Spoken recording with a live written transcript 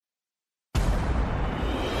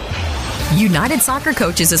United Soccer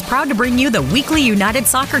Coaches is proud to bring you the weekly United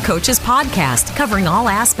Soccer Coaches podcast, covering all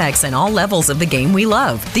aspects and all levels of the game we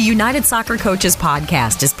love. The United Soccer Coaches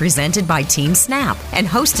podcast is presented by Team Snap and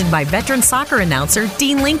hosted by veteran soccer announcer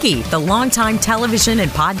Dean Linke, the longtime television and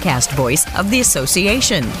podcast voice of the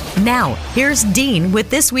association. Now, here's Dean with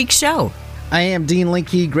this week's show. I am Dean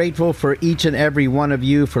Linke, grateful for each and every one of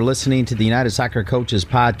you for listening to the United Soccer Coaches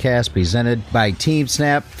podcast presented by Team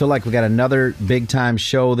Snap. Feel like we got another big-time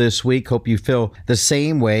show this week. Hope you feel the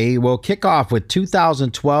same way. We'll kick off with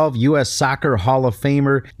 2012 U.S. Soccer Hall of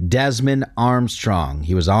Famer Desmond Armstrong.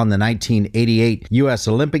 He was on the 1988 U.S.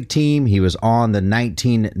 Olympic team. He was on the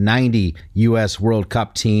 1990 U.S. World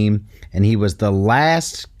Cup team, and he was the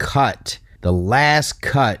last cut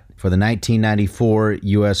for the 1994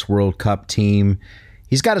 U.S. World Cup team.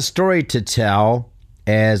 He's got a story to tell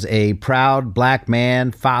as a proud black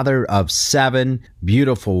man, father of 7,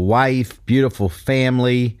 beautiful wife, beautiful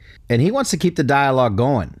family, and he wants to keep the dialogue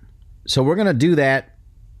going. So we're going to do that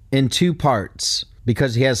in 2 parts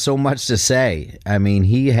because he has so much to say. I mean,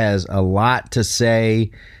 he has a lot to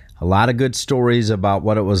say, a lot of good stories about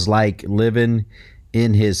what it was like living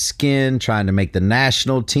in his skin, trying to make the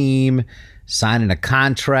national team, signing a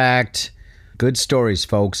contract. Good stories,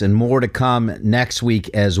 folks, and more to come next week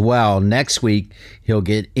as well. Next week, he'll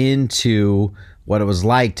get into what it was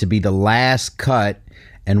like to be the last cut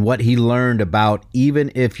and what he learned about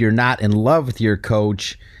even if you're not in love with your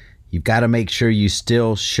coach, you've got to make sure you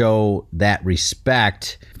still show that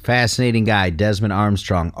respect. Fascinating guy, Desmond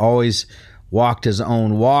Armstrong, always walked his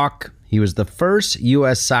own walk. He was the first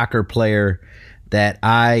U.S. soccer player that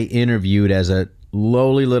I interviewed as a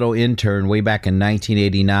lowly little intern way back in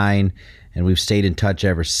 1989, and we've stayed in touch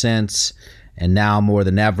ever since. And now more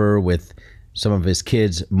than ever, with some of his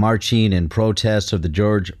kids marching in protest of the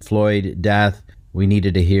George Floyd death, we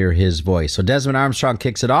needed to hear his voice. So Desmond Armstrong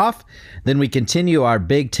kicks it off. Then we continue our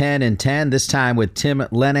Big 10 and 10, this time with Tim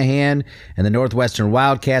Lenihan and the Northwestern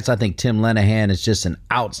Wildcats. I think Tim Lenihan is just an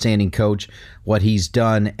outstanding coach. What he's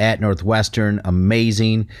done at Northwestern,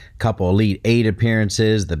 amazing. Couple Elite 8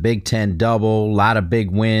 appearances, the Big 10 double, a lot of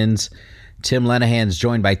big wins. Tim Lenihan's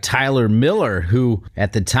joined by Tyler Miller, who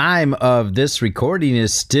at the time of this recording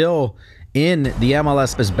is still in the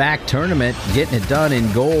MLS is Back tournament, getting it done in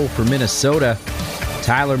goal for Minnesota.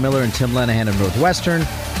 Tyler Miller and Tim Lenihan of Northwestern.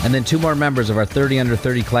 And then 2 more members of our 30 under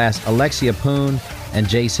 30 class, Alexia Poon and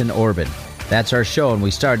Jason Orban. That's our show, and we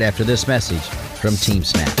start after this message from Team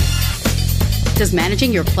Snap. Does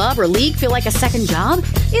managing your club or league feel like a second job?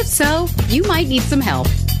 If so, you might need some help.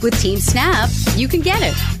 With Team Snap, you can get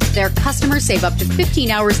it. Their customers save up to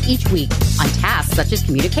 15 hours each week on tasks such as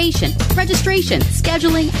communication, registration,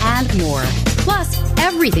 scheduling, and more. Plus,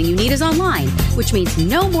 everything you need is online, which means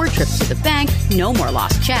no more trips to the bank, no more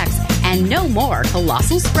lost checks, and no more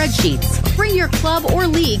colossal spreadsheets. Bring your club or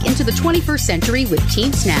league into the 21st century with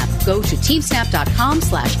Team Snap. Go to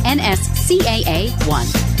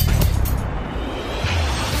teamsnap.com/NSCAA1.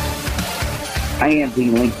 I am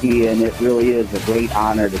Dean Linke, and it really is a great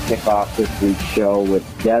honor to kick off this week's show with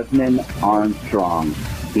Desmond Armstrong.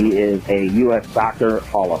 He is a U.S. Soccer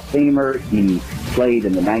Hall of Famer. He played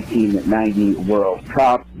in the 1990 World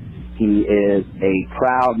Cup. He is a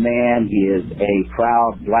proud man. He is a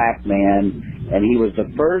proud black man. And he was the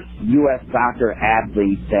first U.S. soccer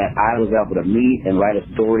athlete that I was able to meet and write a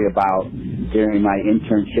story about during my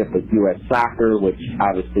internship with U.S. Soccer, which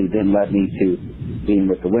obviously then led me to being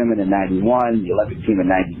with the women in 91, the Olympic team in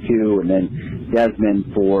 92, and then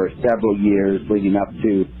Desmond for several years leading up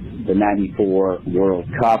to the 94 World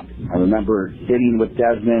Cup. I remember sitting with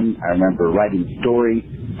Desmond. I remember writing stories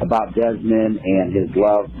about Desmond and his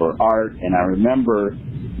love for art. And I remember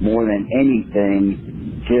more than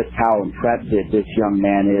anything just how impressive this young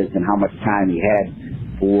man is and how much time he had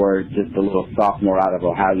for just a little sophomore out of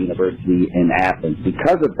Ohio University in Athens.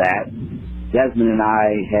 Because of that, Desmond and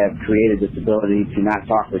I have created this ability to not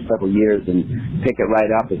talk for several years and pick it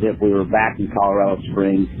right up as if we were back in Colorado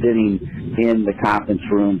Springs, sitting in the conference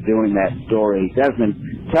room doing that story. Desmond,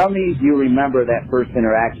 tell me you remember that first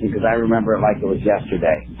interaction, because I remember it like it was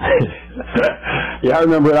yesterday. Yeah, I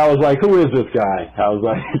remember it. I was like, who is this guy? I was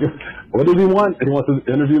like, what does he want? He wants to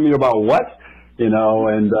interview me about what? You know,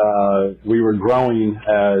 and we were growing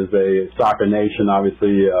as a soccer nation,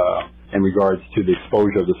 obviously, in regards to the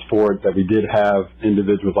exposure of the sport, that we did have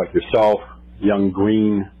individuals like yourself, young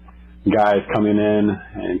green guys coming in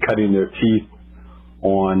and cutting their teeth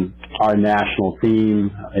on our national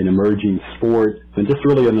team, an emerging sport, and just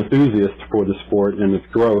really an enthusiast for the sport and its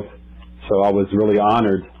growth. So I was really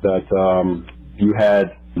honored that you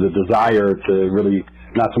had the desire to really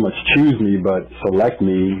not so much choose me, but select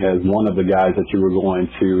me as one of the guys that you were going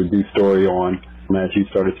to do story on as you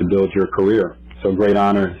started to build your career. So great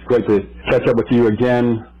honor. It's great to catch up with you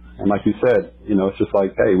again. And like you said, it's just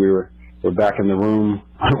like, hey, we're back in the room.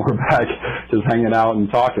 We're back just hanging out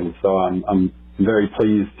and talking. So I'm very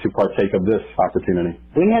pleased to partake of this opportunity.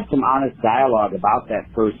 We had some honest dialogue about that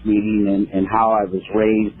first meeting and how I was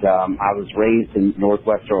raised. I was raised in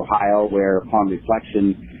Northwestern Ohio, where upon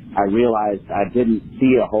reflection, I realized I didn't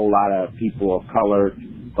see a whole lot of people of color,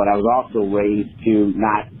 but I was also raised to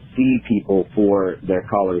not see people for their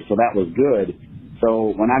color. So that was good.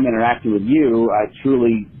 So when I'm interacting with you, I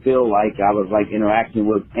truly feel like I was like interacting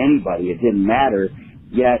with anybody. It didn't matter.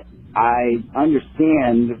 Yet I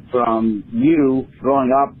understand from you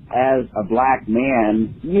growing up as a black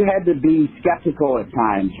man, you had to be skeptical at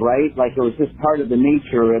times, right? Like it was just part of the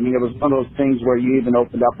nature. I mean, it was one of those things where you even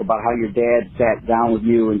opened up about how your dad sat down with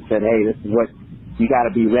you and said, hey, this is what you got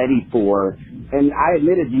to be ready for. And I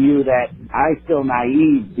admitted to you that I feel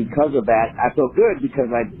naive because of that. I feel good because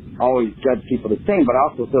I always judge people the same, but I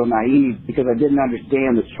also feel naive because I didn't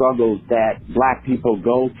understand the struggles that black people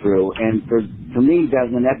go through. And for me,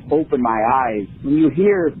 Desmond, that's opened my eyes. When you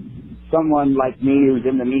hear someone like me who's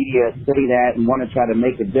in the media say that and want to try to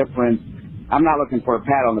make a difference, I'm not looking for a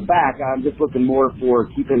pat on the back. I'm just looking more for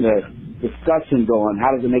keeping the discussion going.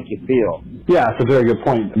 How does it make you feel? Yeah, it's a very good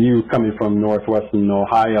point. You coming from Northwestern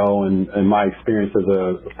Ohio and my experience as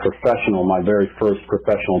a professional, my very first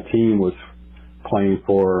professional team was playing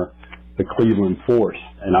for the Cleveland Force,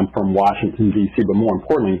 and I'm from Washington, D.C., but more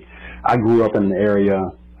importantly, I grew up in an area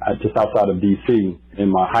just outside of D.C. in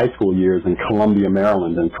my high school years in Columbia,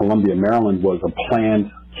 Maryland, and Columbia, Maryland was a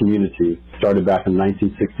planned community, started back in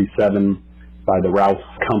 1967 by the Rouse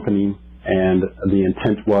Company, and the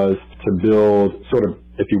intent was to build sort of,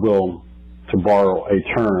 if you will, to borrow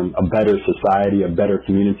a term, a better society, a better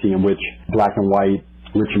community in which black and white,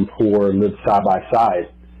 rich and poor lived side by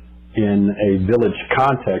side in a village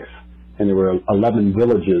context, and there were 11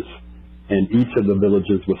 villages, and each of the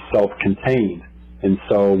villages was self-contained. And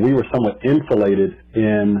so we were somewhat insulated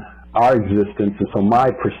in our existence, and so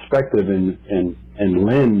my perspective and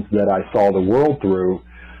lens that I saw the world through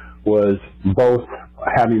was both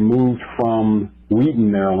having moved from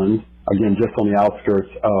Wheaton, Maryland, again, just on the outskirts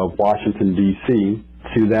of Washington, D.C.,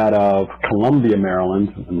 to that of Columbia, Maryland,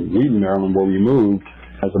 and Wheaton, Maryland, where we moved.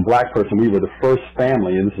 As a black person, we were the first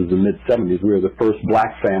family, and this is the mid-'70s, we were the first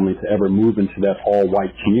black family to ever move into that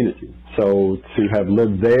all-white community. So to have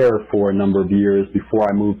lived there for a number of years before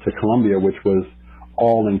I moved to Columbia, which was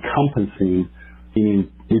all-encompassing,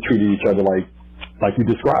 meaning we treated each other like you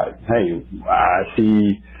described. Hey, I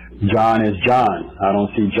see John as John. I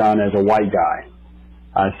don't see John as a white guy.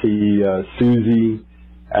 I see Susie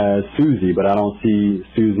as Susie, but I don't see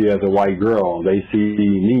Susie as a white girl. They see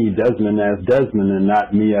me, Desmond, as Desmond and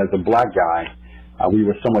not me as a black guy. We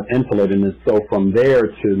were somewhat insulated, and so from there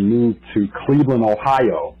to move to Cleveland,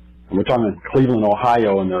 Ohio, and we're talking Cleveland,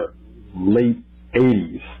 Ohio in the late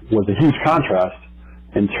 80s, was a huge contrast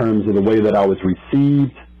in terms of the way that I was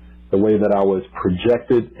received, the way that I was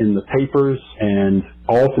projected in the papers, and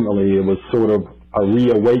ultimately it was sort of a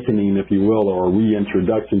reawakening, if you will, or a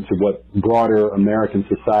reintroduction to what broader American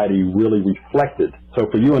society really reflected. So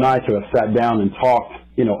for you and I to have sat down and talked,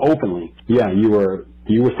 openly, yeah, you were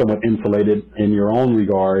somewhat insulated in your own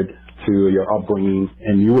regard to your upbringing,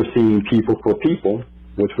 and you were seeing people for people,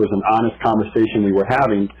 which was an honest conversation we were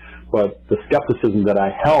having, but the skepticism that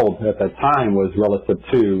I held at that time was relative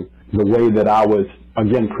to the way that I was,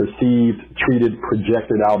 again, perceived, treated,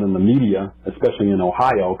 projected out in the media, especially in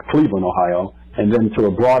Ohio, Cleveland, Ohio, and then to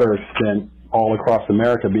a broader extent, all across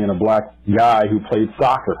America, being a black guy who played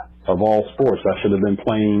soccer of all sports. I should have been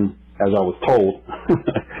playing, as I was told,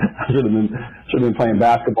 I should have been playing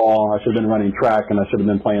basketball, I should have been running track, and I should have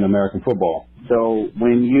been playing American football. So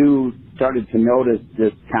when you started to notice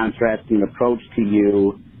this contrasting approach to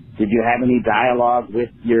you, did you have any dialogue with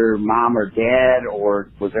your mom or dad,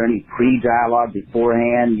 or was there any pre-dialogue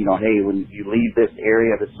beforehand? Hey, when you leave this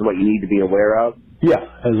area, this is what you need to be aware of? Yeah.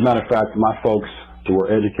 As a matter of fact, my folks who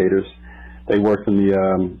were educators, they worked in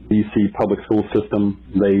the D.C. public school system.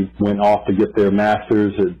 They went off to get their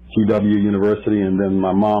master's at GW University, and then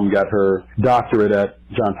my mom got her doctorate at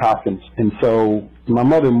Johns Hopkins. And so my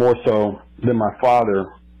mother, more so than my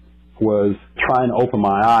father, was trying to open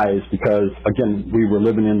my eyes because, again, we were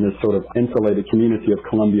living in this sort of insulated community of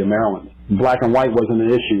Columbia, Maryland. Black and white wasn't an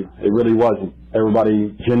issue. It really wasn't.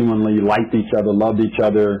 Everybody genuinely liked each other, loved each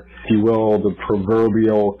other, if you will, the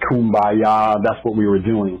proverbial kumbaya. That's what we were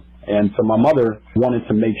doing. And so my mother wanted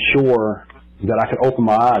to make sure that I could open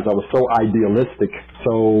my eyes. I was so idealistic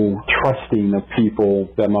so trusting of people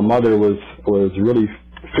that my mother was really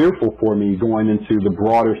fearful for me going into the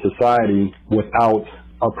broader society without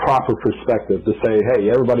a proper perspective to say, hey,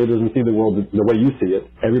 everybody doesn't see the world the way you see it.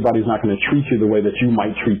 Everybody's not going to treat you the way that you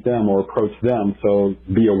might treat them or approach them. So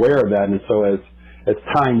be aware of that. And so as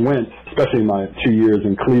time went, especially my 2 years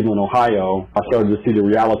in Cleveland, Ohio, I started to see the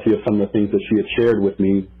reality of some of the things that she had shared with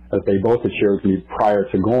me, that they both had shared with me prior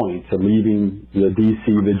to leaving the D.C.,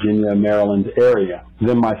 Virginia, Maryland area.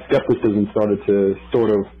 Then my skepticism started to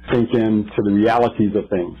sort of sink into the realities of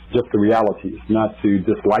things, just the realities, not to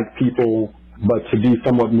dislike people, but to be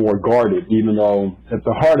somewhat more guarded, even though at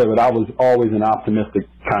the heart of it, I was always an optimistic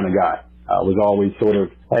kind of guy. I was always sort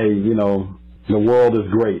of, hey, the world is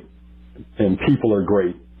great and people are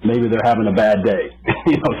great. Maybe they're having a bad day,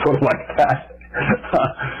 sort of like that.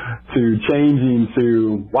 To changing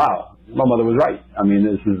to, wow, my mother was right. I mean,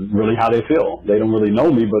 this is really how they feel. They don't really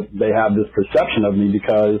know me, but they have this perception of me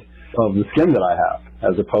because of the skin that I have,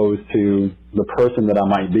 as opposed to the person that I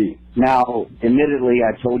might be. Now, admittedly,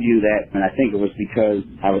 I told you that, and I think it was because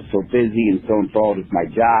I was so busy and so enthralled with my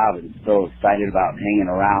job and so excited about hanging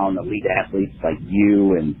around elite athletes like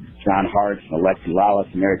you and John Hartz and Alexi Lalas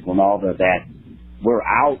and Eric Winalda that we're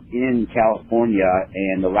out in California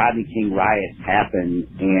and the Rodney King riots happened,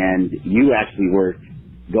 and you actually were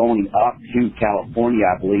going up to California,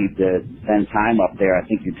 I believe, to spend time up there. I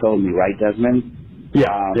think you told me, right, Desmond? Yep.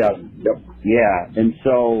 Yeah, and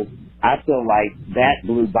so I feel like that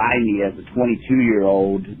blew by me as a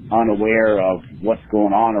 22-year-old, unaware of what's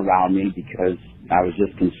going on around me because I was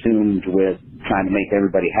just consumed with trying to make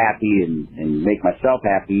everybody happy and make myself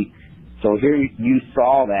happy. So here you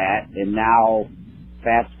saw that, and now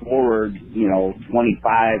fast forward,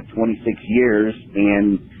 25, 26 years,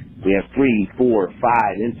 and we have 3, 4,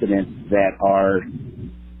 5 incidents that are,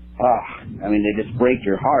 they just break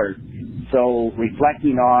your heart. So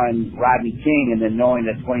reflecting on Rodney King and then knowing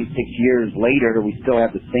that 26 years later we still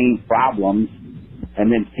have the same problems, and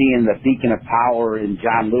then seeing the beacon of power in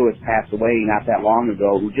John Lewis pass away not that long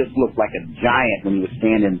ago, who just looked like a giant when he was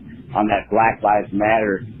standing on that Black Lives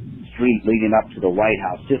Matter street leading up to the White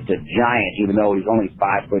House, just a giant, even though he's only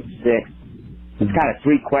 5'6". It's kind of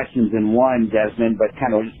 3 questions in one, Desmond, but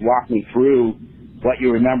kind of just walk me through what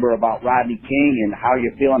you remember about Rodney King and how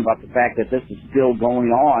you're feeling about the fact that this is still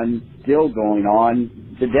going on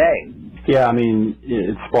today. Yeah, I mean,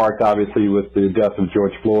 it sparked obviously with the death of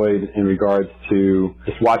George Floyd in regards to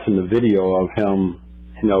just watching the video of him,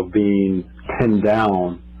 being pinned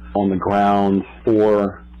down on the ground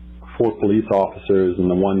for 4 police officers, and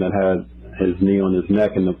the one that had his knee on his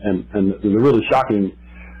neck. And the really shocking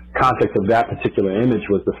context of that particular image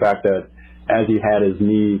was the fact that as he had his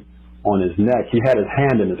knee on his neck, he had his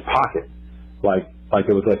hand in his pocket, like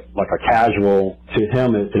it was like a casual. To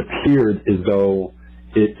him, it appeared as though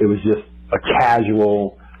it was just a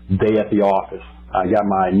casual day at the office. I got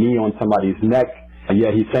my knee on somebody's neck.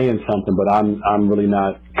 Yeah, he's saying something, but I'm really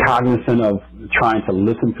not cognizant of trying to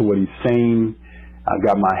listen to what he's saying. I've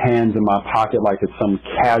got my hands in my pocket like it's some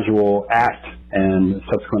casual act, and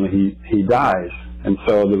subsequently he dies. And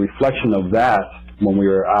so the reflection of that, when we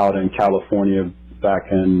were out in California back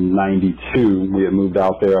in 92, we had moved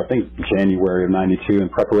out there, I think January of 92, in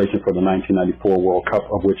preparation for the 1994 World Cup,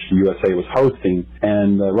 of which the USA was hosting.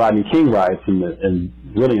 And the Rodney King riots, and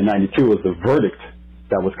really in 92 was the verdict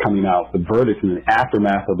that was coming out, the verdict and the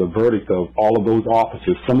aftermath of the verdict of all of those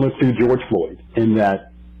officers, similar to George Floyd, in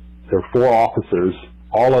that there were 4 officers.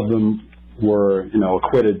 All of them were,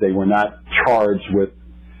 acquitted. They were not charged with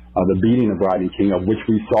the beating of Rodney King, of which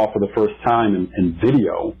we saw for the first time in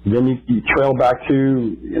video. Then you trail back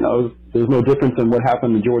to, there's no difference in what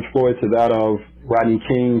happened to George Floyd to that of Rodney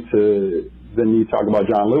King, to then you talk about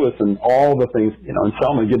John Lewis and all the things, and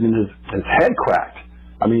Selma getting his head cracked.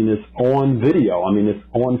 I mean, it's on video. I mean, it's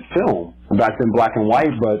on film. Back then, black and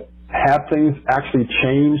white, but have things actually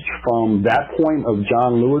changed from that point of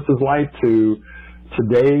John Lewis's life to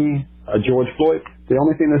today, George Floyd? The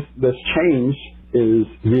only thing that's changed is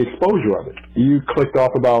the exposure of it. You clicked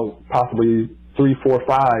off about possibly 3, 4,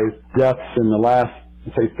 5 deaths in the last,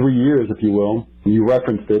 say, 3 years, if you will. You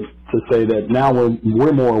referenced it to say that now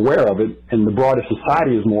we're more aware of it, and the broader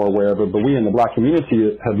society is more aware of it, but we in the black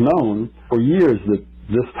community have known for years that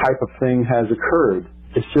this type of thing has occurred.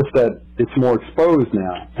 It's just that it's more exposed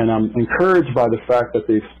now. And I'm encouraged by the fact that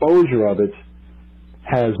the exposure of it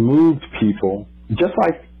has moved people, just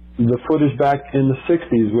like the footage back in the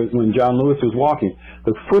 60s when John Lewis was walking.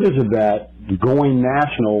 The footage of that going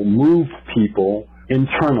national moved people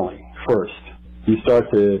internally first. You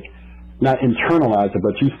start to not internalize it,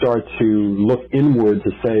 but you start to look inward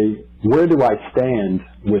to say, where do I stand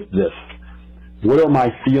with this? what are my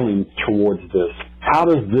feelings towards this? How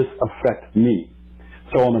does this affect me?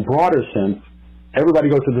 So in a broader sense, everybody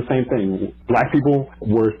goes through the same thing. Black people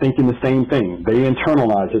were thinking the same thing. They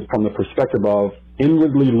internalized it from the perspective of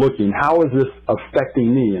inwardly looking, how is this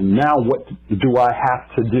affecting me? And now what do I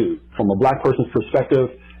have to do? From a black person's perspective,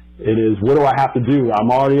 it is, what do I have to do?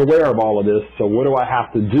 I'm already aware of all of this, so what do I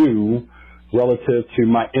have to do relative to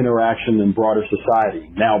my interaction in broader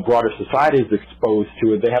society? Now, broader society is exposed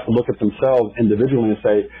to it. They have to look at themselves individually and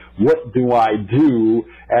say, what do I do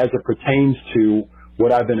as it pertains to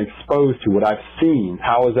what I've been exposed to, what I've seen?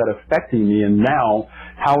 How is that affecting me? And now,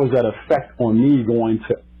 how is that effect on me going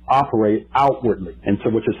to operate outwardly? And so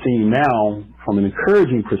what you're seeing now, from an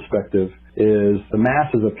encouraging perspective, is the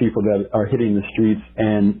masses of people that are hitting the streets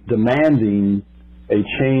and demanding a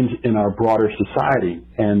change in our broader society.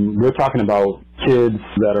 And we're talking about kids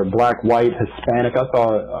that are black, white, Hispanic. I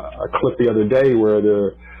saw a clip the other day where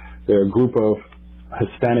there are a group of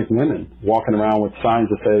Hispanic women walking around with signs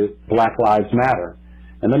that say Black Lives Matter.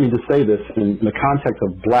 And let me just say this, in the context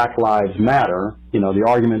of Black Lives Matter, the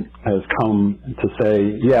argument has come to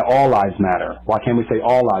say, yeah, all lives matter. Why can't we say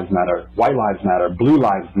all lives matter? White lives matter, blue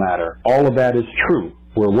lives matter. All of that is true.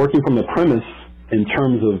 We're working from the premise in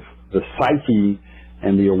terms of the psyche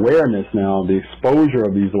and the awareness now, the exposure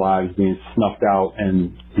of these lives being snuffed out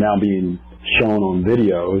and now being shown on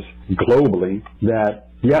videos globally, that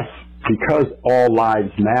yes, because all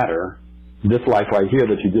lives matter, this life right here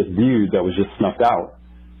that you just viewed that was just snuffed out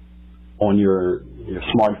on your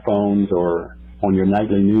smartphones or on your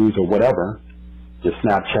nightly news or whatever, your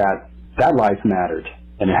Snapchat, that life mattered,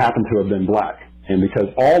 and it happened to have been black. And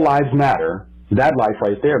because all lives matter, that life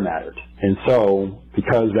right there mattered. And so,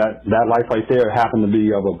 because that life right there happened to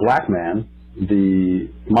be of a black man, the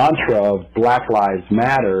mantra of Black Lives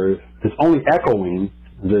Matter is only echoing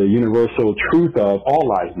the universal truth of all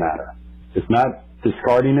lives matter. It's not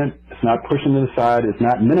discarding it, it's not pushing it aside, it's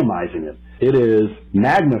not minimizing it. It is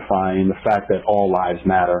magnifying the fact that all lives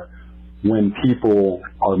matter when people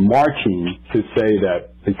are marching to say that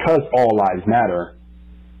because all lives matter,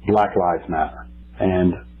 Black Lives Matter.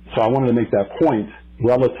 And so I wanted to make that point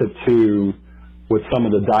relative to what some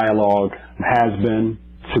of the dialogue has been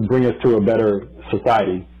to bring us to a better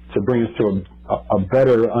society, to bring us to a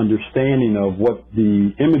better understanding of what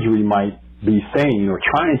the imagery might be saying or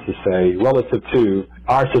trying to say relative to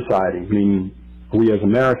our society, meaning we as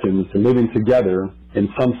Americans living together in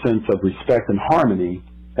some sense of respect and harmony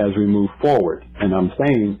as we move forward. And I'm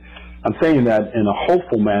saying that in a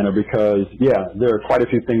hopeful manner because, yeah, there are quite a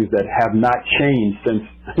few things that have not changed since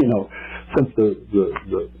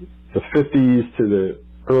the 50s to the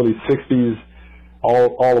early 60s,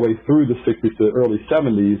 all the way through the 60s to the early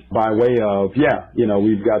 70s, by way of,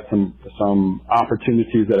 we've got some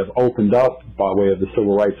opportunities that have opened up by way of the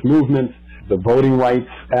Civil Rights Movement. The Voting Rights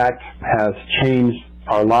Act has changed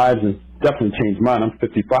our lives and definitely changed mine. I'm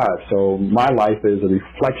 55, so my life is a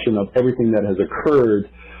reflection of everything that has occurred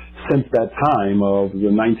since that time of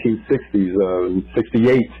the 1960s,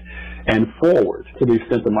 68 and forward, to the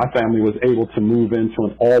extent that my family was able to move into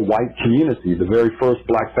an all-white community, the very first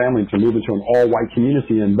black family to move into an all-white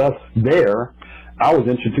community, and thus there I was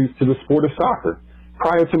introduced to the sport of soccer.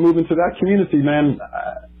 Prior to moving to that community, man,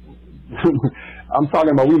 I'm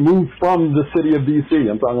talking about we moved from the city of D.C.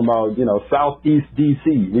 I'm talking about, southeast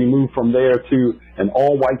D.C. We moved from there to an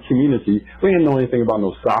all-white community. We didn't know anything about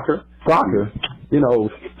no soccer. Soccer,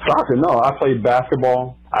 no. I played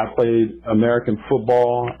basketball. I played American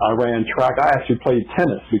football. I ran track. I actually played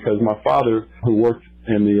tennis because my father, who worked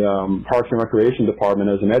in the Parks and Recreation Department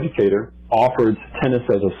as an educator, offered tennis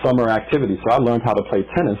as a summer activity. So I learned how to play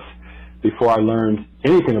tennis before I learned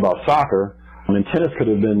anything about soccer. And tennis could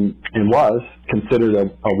have been and was considered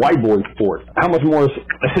a white boy sport. How much more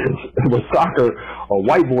was soccer a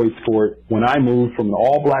white boy sport when I moved from an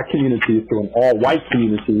all-black community to an all-white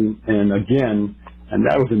community? And again, and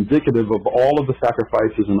that was indicative of all of the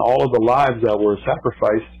sacrifices and all of the lives that were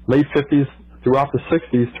sacrificed, late 50s throughout the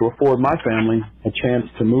 60s, to afford my family a chance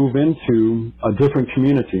to move into a different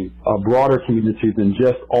community, a broader community than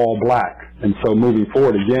just all black. And so moving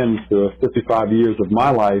forward again to 55 years of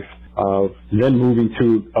my life, then moving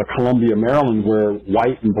to Columbia, Maryland, where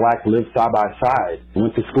white and black lived side by side,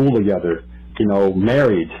 went to school together,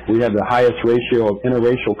 married. We had the highest ratio of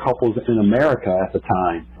interracial couples in America at the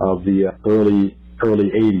time of the early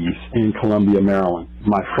 80s in Columbia, Maryland.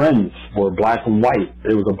 My friends were black and white.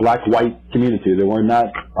 It was a black-white community. There were not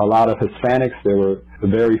a lot of Hispanics. There were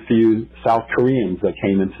very few South Koreans that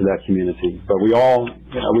came into that community. But we all,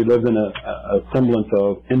 we lived in a semblance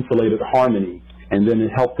of insulated harmony. And then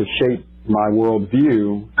it helped to shape my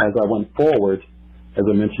worldview as I went forward as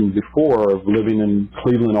I mentioned before, of living in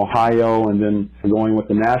Cleveland, Ohio, and then going with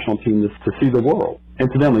the national team to see the world.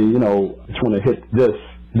 Incidentally, I just want to hit this,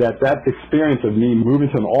 that experience of me moving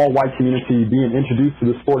to an all-white community, being introduced to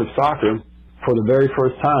the sport of soccer for the very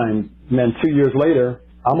first time, man, 2 years later,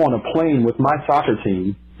 I'm on a plane with my soccer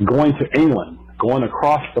team going to England, going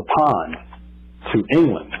across the pond to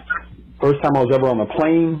England. First time I was ever on a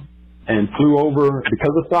plane, and flew over,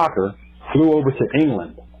 because of soccer, flew over to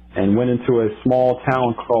England and went into a small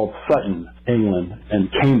town called Sutton, England,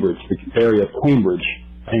 and Cambridge, the area of Cambridge,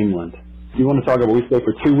 England. You want to talk about, we stayed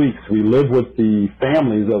for 2 weeks. We lived with the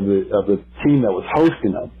families of the team that was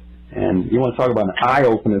hosting us. And you want to talk about an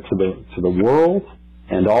eye-opener to the world,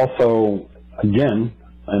 and also, again,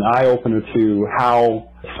 an eye-opener to how,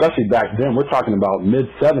 especially back then, we're talking about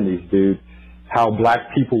mid-'70s, dude, how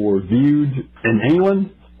black people were viewed in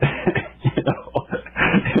England.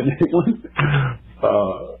 In England.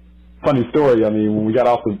 Funny story, I mean, when we got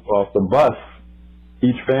off the bus,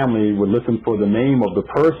 each family would listen for the name of the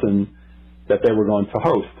person that they were going to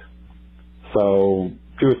host. So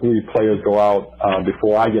 2 or 3 players go out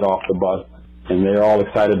before I get off the bus, and they're all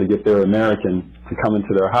excited to get their American to come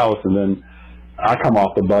into their house, and then I come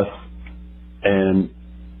off the bus, and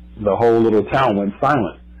the whole little town went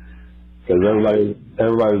silent, because everybody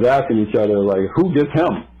was asking each other, like, who gets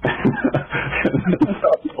him?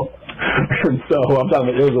 And so I'm talking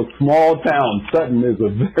about, it was a small town. Sutton is a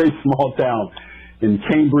very small town in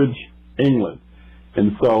Cambridge, England.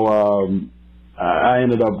 And so I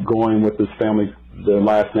ended up going with this family. Their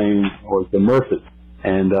last name was the Murphys.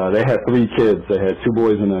 And they had 3 kids. They had 2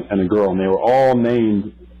 boys and a girl. And they were all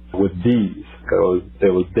named with D's.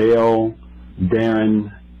 There was Dale,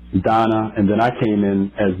 Darren, Donna, and then I came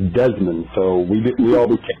in as Desmond. So we became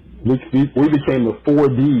the 4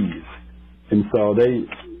 D's. And so they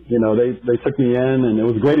took me in, and it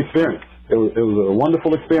was a great experience. It was a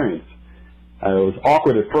wonderful experience. It was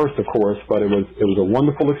awkward at first, of course, but it was a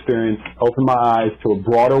wonderful experience. Opened my eyes to a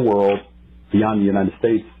broader world beyond the United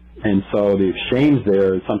States. And so the exchange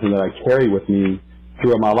there is something that I carry with me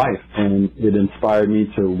throughout my life, and it inspired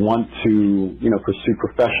me to want to, pursue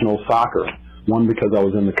professional soccer. One, because I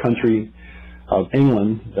was in the country of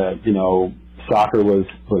England, that, soccer was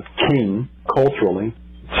king culturally.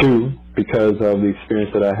 2, because of the experience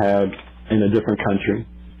that I had in a different country.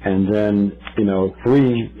 And then,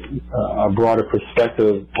 3, a broader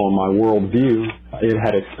perspective on my worldview. It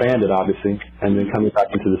had expanded, obviously, and then coming back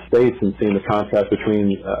into the States and seeing the contrast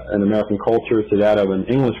between an American culture to that of an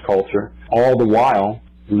English culture, all the while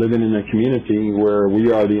living in a community where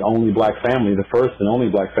we are the only black family, the first and only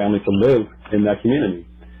black family to live in that community.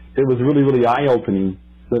 It was really, really eye-opening.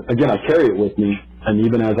 Again, I carry it with me, and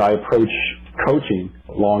even as I approach coaching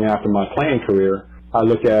long after my playing career, I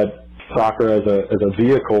look at soccer as a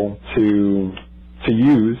vehicle to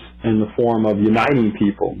use in the form of uniting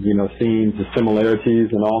people, seeing the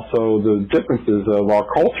similarities and also the differences of our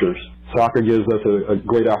cultures. Soccer gives us a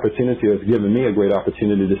great opportunity, it's given me a great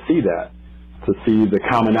opportunity to see that, to see the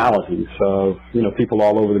commonalities of, people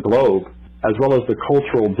all over the globe, as well as the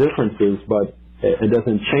cultural differences, but it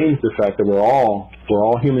doesn't change the fact that we're all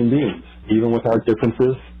human beings, even with our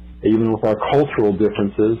differences. Even with our cultural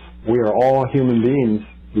differences, we are all human beings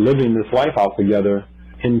living this life out together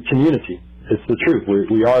in community. It's the truth.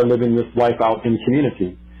 We are living this life out in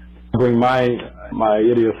community. I bring my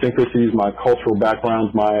idiosyncrasies, my cultural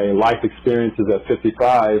backgrounds, my life experiences at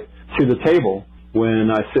 55 to the table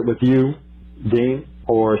when I sit with you, Dean,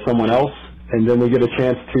 or someone else, and then we get a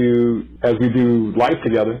chance to, as we do life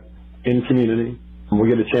together in community, we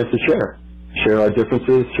get a chance to share our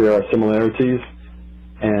differences, share our similarities,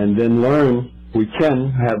 and then learn. We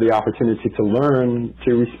can have the opportunity to learn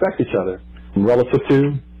to respect each other relative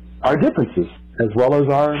to our differences as well as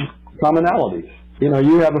our commonalities.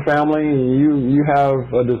 You have a family, and you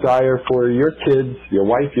have a desire for your kids, your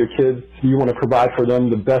wife, your kids. You want to provide for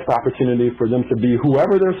them the best opportunity for them to be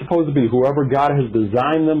whoever they're supposed to be, whoever God has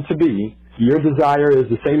designed them to be. Your desire is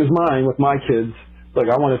the same as mine with my kids. Look,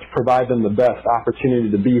 I want to provide them the best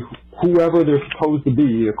opportunity to be whoever they're supposed to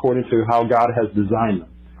be according to how God has designed them,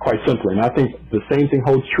 quite simply. And I think the same thing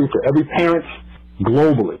holds true for every parent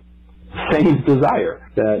globally. Same desire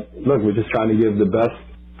that, look, we're just trying to give the best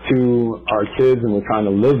to our kids, and we're trying to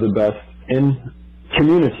live the best in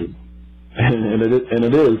community. And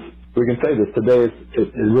it is, we can say this today,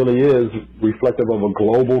 it really is reflective of a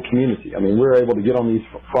global community. I mean, we're able to get on these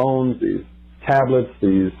phones, these tablets,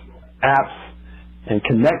 these apps, and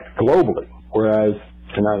connect globally. Whereas,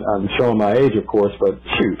 and I'm showing my age, of course, but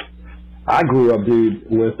shoot, I grew up, dude,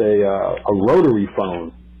 with a rotary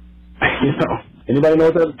phone. Anybody know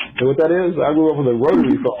what know what that is? I grew up with a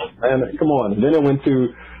rotary phone, man. Come on. And then it went to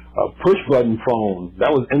a push-button phone.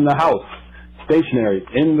 That was in the house, stationary,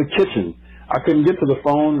 in the kitchen. I couldn't get to the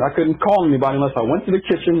phone. I couldn't call anybody unless I went to the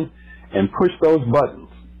kitchen and pushed those buttons.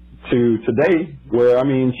 To today, where, I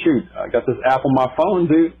mean, shoot, I got this app on my phone,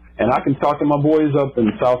 dude, and I can talk to my boys up in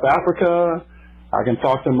South Africa. I can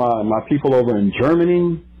talk to my people over in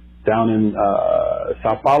Germany, down in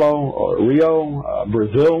Sao Paulo or Rio,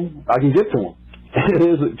 Brazil. I can get to them. It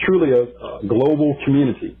is truly a global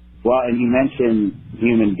community. Well, and you mentioned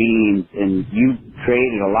human beings, and you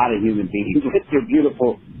created a lot of human beings with your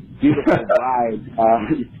beautiful bride.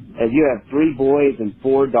 As you have 3 boys and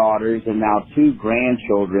 4 daughters, and now 2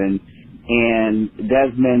 grandchildren. And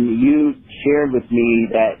Desmond, you shared with me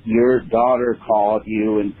that your daughter called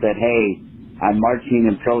you and said, "Hey, I'm marching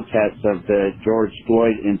in protest of the George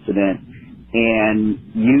Floyd incident," and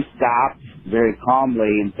you stopped very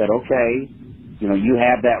calmly and said, "Okay, you know, you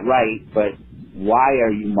have that right, but why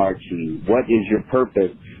are you marching? What is your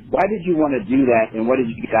purpose? Why did you want to do that, and what did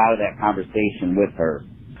you get out of that conversation with her?"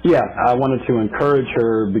 Yeah, I wanted to encourage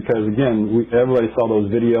her because, again, everybody saw those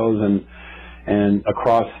videos, and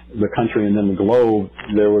across the country and then the globe,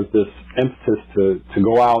 there was this emphasis to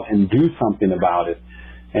go out and do something about it.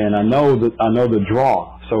 And I know the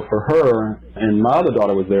draw. So for her, and my other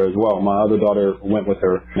daughter was there as well. My other daughter went with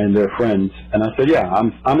her and their friends. And I said, yeah,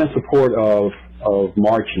 I'm in support of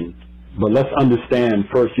marching. But let's understand,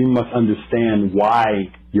 first, you must understand why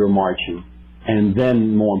you're marching. And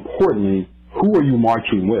then, more importantly, who are you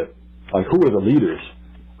marching with? Like, who are the leaders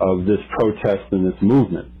of this protest and this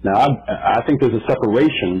movement? Now, I think there's a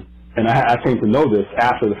separation, and I came to know this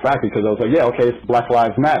after the fact because I was like, yeah, okay, it's Black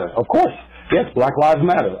Lives Matter. Of course, yes, Black Lives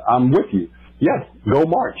Matter. I'm with you. Yes, go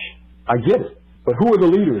march. I get it. But who are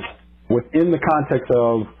the leaders within the context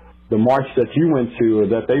of the march that you went to or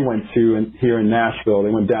that they went to here in Nashville? They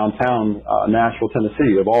went downtown Nashville,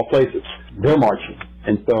 Tennessee, of all places. They're marching.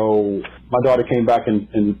 And so my daughter came back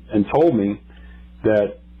and told me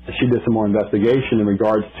that she did some more investigation in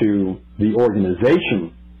regards to the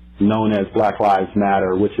organization known as Black Lives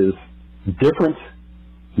Matter, which is different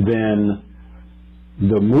than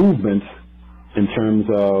the movement in terms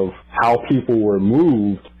of how people were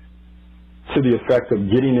moved to the effect of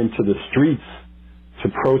getting into the streets to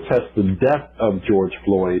protest the death of George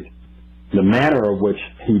Floyd, the manner of which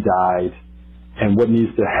he died, and what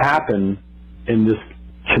needs to happen in this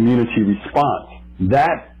community response.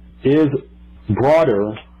 That is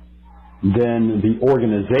broader than the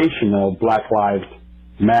organization of Black Lives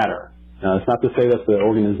Matter. Now, it's not to say that the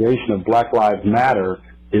organization of Black Lives Matter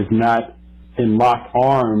is not in locked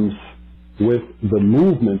arms with the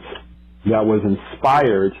movement that was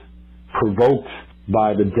inspired, provoked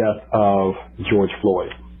by the death of George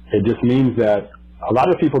Floyd. It just means that a lot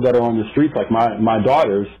of people that are on the streets, like my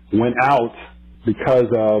daughters, went out because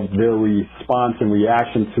of their response and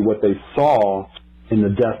reaction to what they saw in the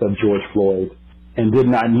death of George Floyd, and did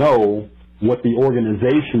not know what the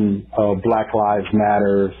organization of Black Lives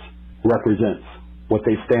Matter represents, what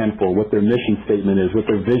they stand for, what their mission statement is, what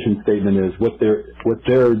their vision statement is, what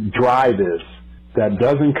their drive is. That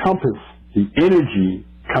does encompass the energy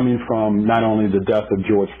coming from not only the death of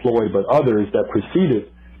George Floyd, but others that preceded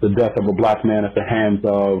the death of a black man at the hands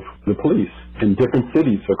of the police in different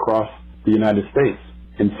cities across the United States.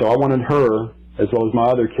 And so I wanted her, as well as my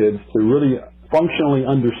other kids, to really functionally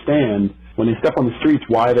understand when they step on the streets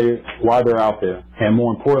why they're out there, and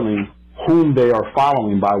more importantly, whom they are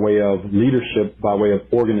following by way of leadership, by way of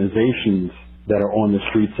organizations that are on the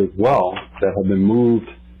streets as well, that have been moved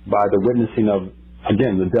by the witnessing of,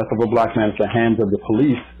 again, the death of a black man at the hands of the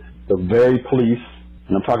police, the very police,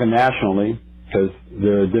 and I'm talking nationally, because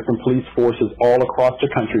there are different police forces all across the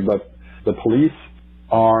country, but the police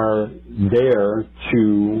are there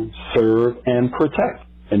to serve and protect.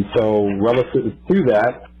 And so relative to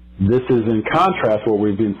that, this is in contrast, what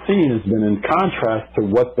we've been seeing has been in contrast to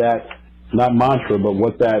what that, not mantra, but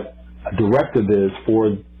what that directive is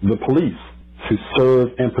for the police, to serve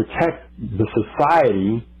and protect the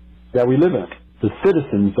society that we live in, the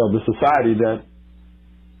citizens of the society that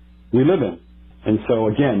we live in. And so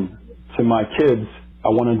again, to my kids, I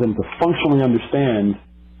wanted them to functionally understand,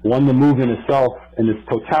 one, the movement itself in its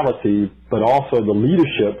totality, but also the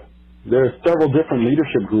leadership. There are several different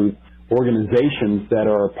leadership groups, organizations that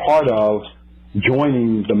are a part of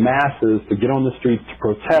joining the masses to get on the streets to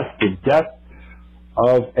protest the death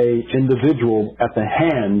of an individual at the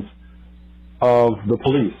hands of the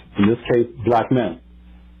police, in this case, black men.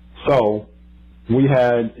 So she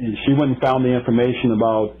went and found the information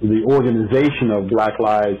about the organization of Black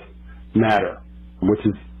Lives Matter, which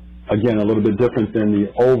is again, a little bit different than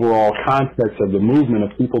the overall context of the movement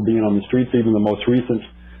of people being on the streets. Even the most recent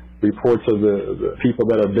reports of the people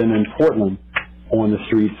that have been in Portland on the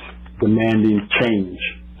streets demanding change.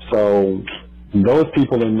 So those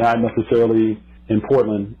people are not necessarily in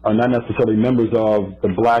Portland, are not necessarily members of the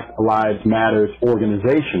Black Lives Matter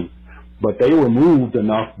organization, but they were moved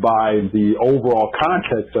enough by the overall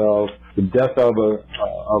context of the death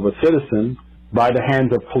of a citizen by the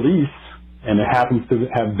hands of police, and it happens to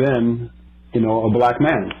have been, a black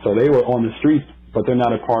man. So they were on the streets, but they're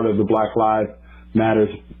not a part of the Black Lives Matter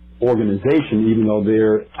organization, even though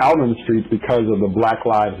they're out on the streets because of the Black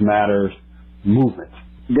Lives Matter movement.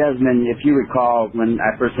 Desmond, if you recall, when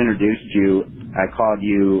I first introduced you, I called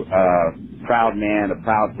you a proud man, a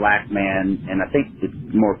proud black man, and I think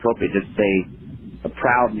it's more appropriate to say a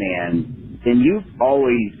proud man. And you've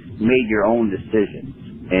always made your own decisions,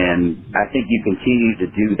 and I think you continue to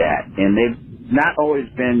do that. And they've not always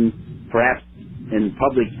been, perhaps in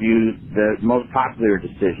public's view, the most popular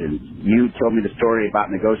decisions. You told me the story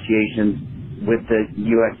about negotiations with the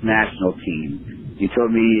U.S. national team. You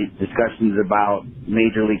told me discussions about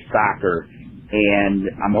Major League Soccer, and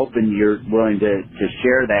I'm hoping you're willing to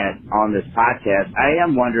share that on this podcast. I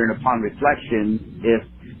am wondering, upon reflection, if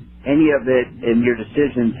any of it in your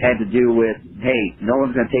decisions had to do with, hey, no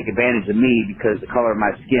one's going to take advantage of me because the color of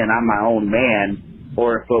my skin, I'm my own man,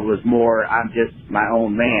 or if it was more, I'm just my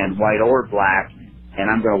own man, white or black, and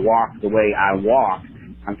I'm going to walk the way I walk.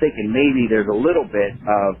 I'm thinking maybe there's a little bit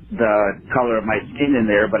of the color of my skin in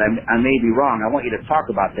there, but I may be wrong. I want you to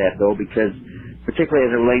talk about that, though, because particularly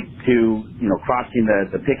as it relates to, crossing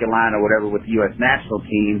the picket line or whatever with the U.S. national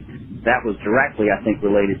team, that was directly, I think,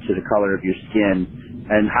 related to the color of your skin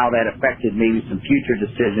and how that affected maybe some future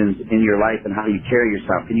decisions in your life and how you carry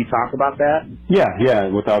yourself. Can you talk about that? Yeah,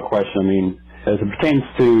 without question. I mean, as it pertains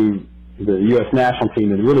to the U.S. national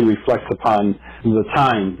team, it really reflects upon the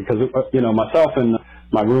time because, myself and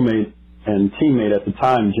my roommate and teammate at the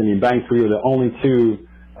time, Jimmy Banks, we were the only two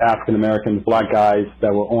African Americans, black guys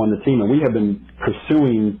that were on the team, and we have been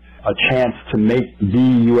pursuing a chance to make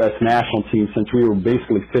the U.S. national team since we were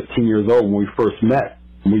basically 15 years old when we first met.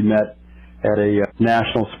 We met at a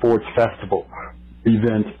national sports festival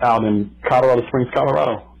event out in Colorado Springs,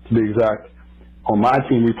 Colorado, to be exact. On my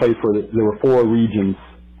team, we played there were 4 regions,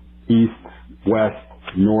 East, West,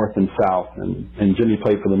 North, and South. And Jimmy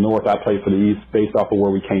played for the North, I played for the East, based off of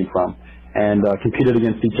where we came from. And competed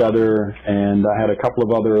against each other, and I had a couple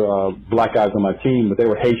of other black guys on my team, but they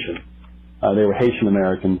were Haitian. They were Haitian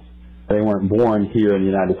Americans. They weren't born here in the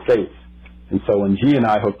United States. And so when G and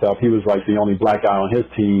I hooked up, he was like the only black guy on his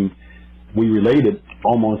team. We related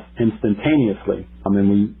almost instantaneously. I mean,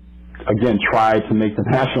 we, again, tried to make the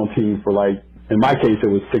national team for in my case, it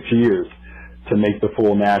was 6 years to make the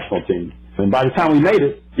full national team. And by the time we made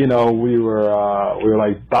it, we were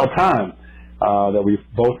like, about time that we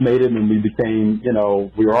both made it, and we became,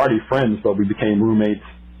 we were already friends, but we became roommates.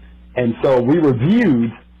 And so we were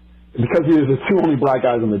viewed, because we were the 2 only black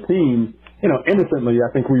guys on the team, innocently,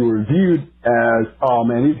 I think we were viewed as, oh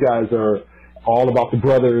man, these guys are all about the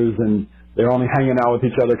brothers, and they're only hanging out with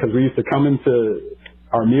each other, because we used to come into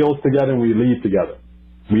our meals together and we leave together.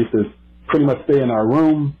 We used to pretty much stay in our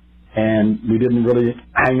room, and we didn't really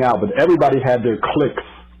hang out, but everybody had their cliques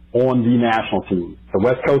on the national team. The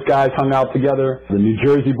West Coast guys hung out together, the New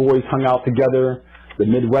Jersey boys hung out together, the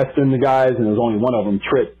Midwestern guys, and there was only one of them,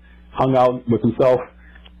 Tritt, hung out with himself,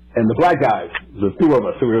 and the black guys, the 2 of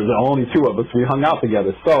us, so we were the only 2 of us, we hung out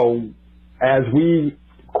together. So as we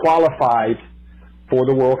qualified for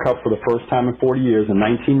the World Cup for the first time in 40 years in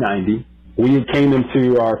 1990, we came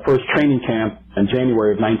into our first training camp in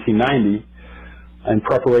January of 1990 in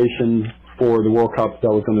preparation for the World Cup that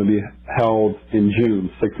was going to be held in June,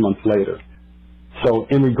 6 months later. So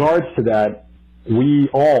in regards to that, we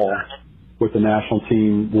all, with the national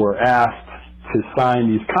team, were asked to sign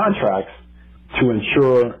these contracts to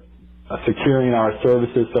ensure securing our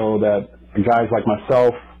services so that guys like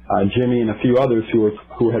myself, Jimmy, and a few others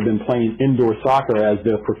who had been playing indoor soccer as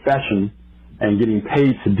their profession and getting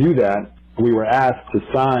paid to do that, we were asked to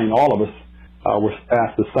sign, all of us were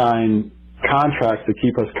asked to sign contracts to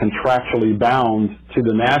keep us contractually bound to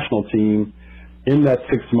the national team in that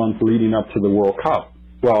 6 months leading up to the World Cup.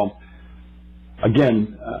 Well,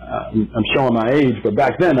 again, I'm showing my age, but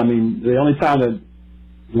back then, I mean, the only time that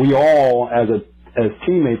we all, as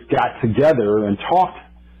teammates, got together and talked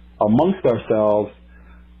amongst ourselves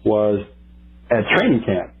was at training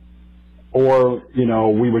camp. Or,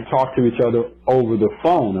 we would talk to each other over the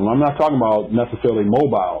phone. And I'm not talking about necessarily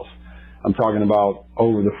mobiles. I'm talking about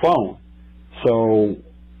over the phone. So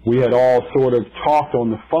we had all sort of talked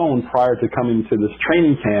on the phone prior to coming to this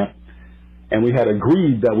training camp and we had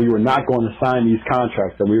agreed that we were not going to sign these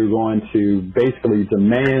contracts, that we were going to basically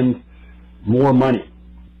demand more money.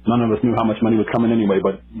 None of us knew how much money was coming anyway,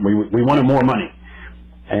 but we wanted more money.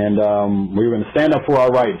 And we were going to stand up for our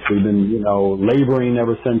rights. We've been, laboring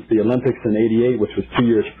ever since the Olympics in '88, which was 2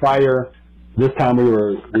 years prior. This time we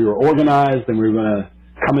were organized, and we were going to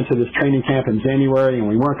come into this training camp in January, and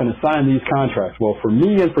we weren't going to sign these contracts. Well, for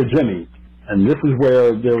me and for Jimmy, and this is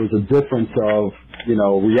where there was a difference of,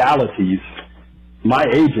 realities. My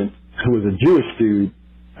agent, who was a Jewish dude,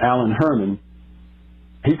 Alan Herman,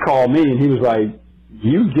 he called me and he was like,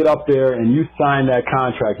 you get up there and you sign that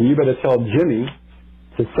contract, and you better tell Jimmy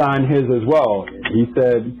to sign his as well. He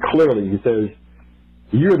said clearly, he says,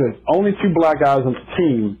 you're the only two black guys on the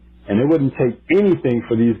team, and it wouldn't take anything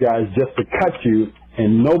for these guys just to cut you,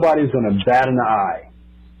 and nobody's going to bat an eye.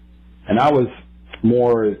 And I was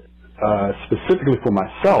more specifically for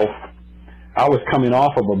myself, I was coming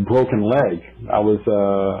off of a broken leg. I was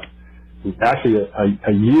actually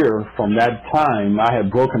a year from that time, I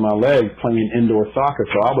had broken my leg playing indoor soccer,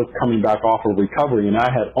 so I was coming back off of recovery, and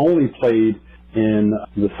I had only played in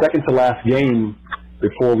the second to last game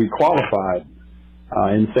before we qualified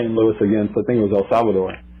in St. Louis against, I think it was El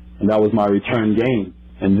Salvador, and that was my return game.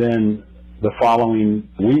 And then the following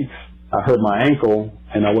weeks, I hurt my ankle,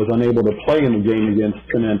 and I was unable to play in the game against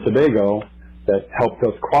Trinidad and Tobago that helped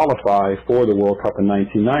us qualify for the World Cup in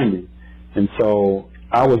 1990. And so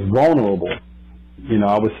I was vulnerable.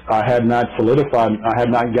 I had not solidified, I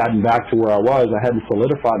had not gotten back to where I was. I hadn't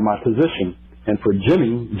solidified my position. And for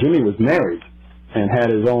Jimmy was married and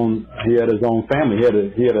had his own family.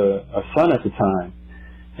 He had a son at the time.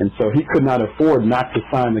 And so he could not afford not to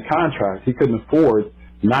sign the contract. He couldn't afford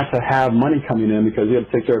not to have money coming in because he had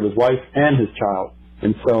to take care of his wife and his child.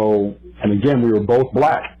 And so, and again, we were both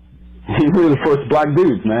black. We were the first black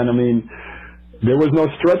dudes, man. I mean, there was no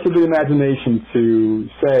stretch of the imagination to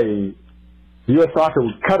say, U.S. Soccer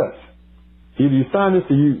would cut us. Either you sign this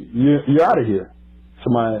or you're out of here. So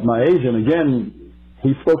my agent, again,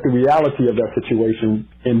 he spoke the reality of that situation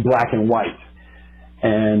in black and white.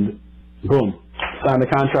 And boom, signed the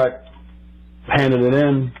contract, handed it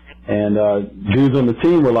in, and dudes on the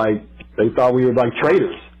team were like, they thought we were like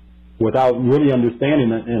traitors without really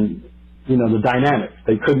understanding it and, the dynamics.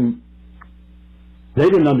 They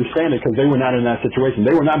didn't understand it because they were not in that situation.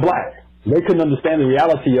 They were not black. They couldn't understand the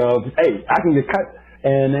reality of, hey, I can get cut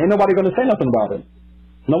and ain't nobody going to say nothing about it.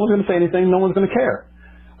 No one's going to say anything. No one's going to care.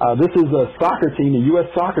 This is a soccer team, a U.S.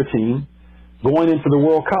 soccer team, going into the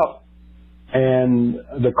World Cup. And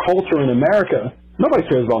the culture in America, nobody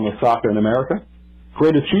cares about no soccer in America.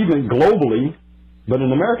 Great achievement globally, but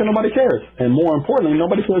in America, nobody cares. And more importantly,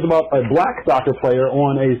 nobody cares about a black soccer player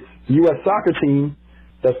on a U.S. soccer team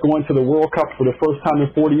that's going to the World Cup for the first time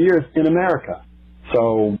in 40 years in America.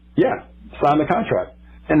 So, yeah, sign the contract.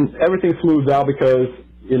 And everything smooths out because,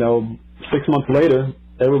 6 months later,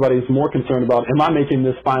 everybody's more concerned about, am I making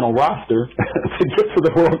this final roster to get to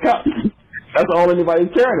the World Cup? That's all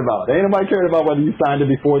anybody's caring about. Ain't nobody caring about whether you signed it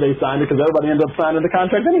before they signed it because everybody ended up signing the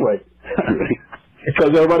contract anyway.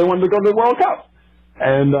 Because everybody wanted to go to the World Cup.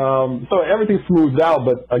 And so everything smoothed out,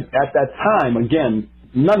 but at that time, again,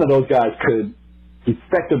 none of those guys could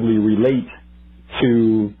effectively relate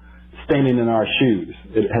to standing in our shoes.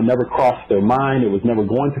 It had never crossed their mind. It was never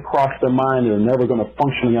going to cross their mind. They were never going to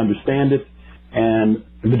functionally understand it. And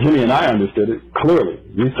Jimmy and I understood it clearly.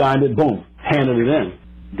 We signed it, boom, handed it in.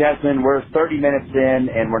 Desmond, we're 30 minutes in,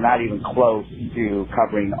 and we're not even close to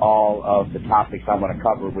covering all of the topics I want to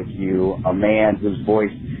cover with you. A man whose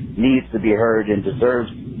voice needs to be heard and deserves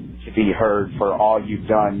to be heard for all you've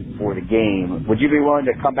done for the game. Would you be willing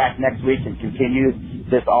to come back next week and continue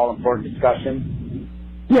this all-important discussion?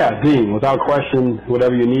 Yeah, Dean, without question,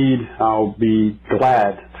 whatever you need, I'll be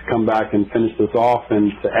glad to come back and finish this off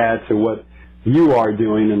and to add to what you are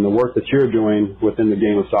doing and the work that you're doing within the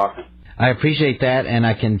game of soccer. I appreciate that, and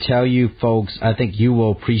I can tell you, folks, I think you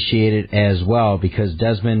will appreciate it as well, because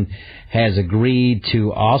Desmond has agreed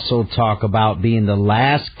to also talk about being the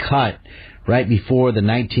last cut right before the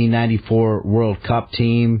 1994 World Cup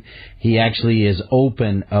team. He actually is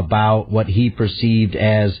open about what he perceived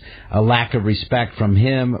as a lack of respect from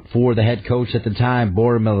him for the head coach at the time,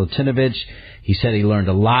 Bora Milutinovic. He said he learned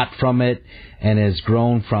a lot from it and has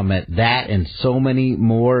grown from it. That and so many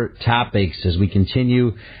more topics as we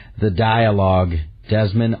continue the dialogue.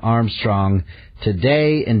 Desmond Armstrong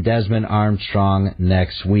today and Desmond Armstrong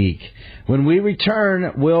next week. When we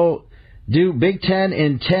return, we'll do Big Ten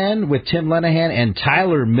in 10 with Tim Lenahan and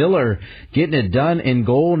Tyler Miller getting it done in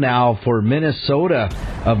goal now for Minnesota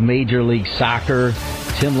of Major League Soccer.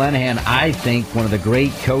 Tim Lenahan, I think, one of the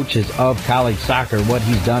great coaches of college soccer, what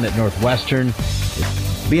he's done at Northwestern.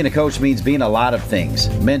 Being a coach means being a lot of things.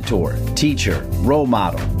 Mentor, teacher, role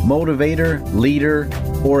model, motivator, leader,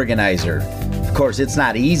 organizer. Of course, it's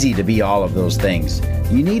not easy to be all of those things.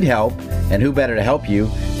 You need help, and who better to help you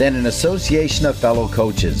than an association of fellow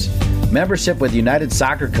coaches? Membership with United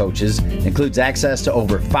Soccer Coaches includes access to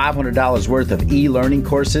over $500 worth of e-learning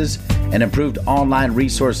courses, an improved online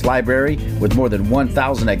resource library with more than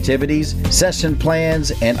 1,000 activities, session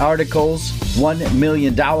plans and articles, $1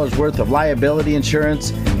 million worth of liability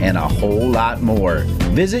insurance, and a whole lot more.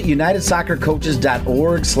 Visit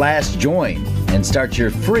UnitedSoccerCoaches.org/join and start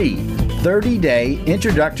your free 30-day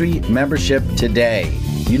introductory membership today.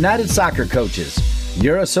 United Soccer Coaches,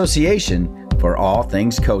 your association for all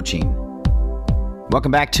things coaching.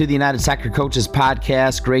 Welcome back to the United Soccer Coaches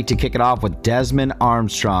Podcast. Great to kick it off with Desmond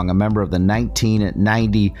Armstrong, a member of the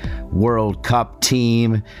 1990 World Cup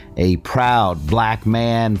team, a proud black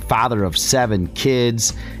man, father of 7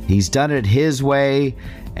 kids. He's done it his way,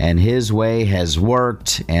 and his way has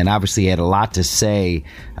worked, and obviously had a lot to say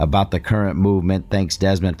about the current movement. Thanks,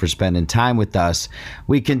 Desmond, for spending time with us.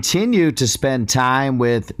 We continue to spend time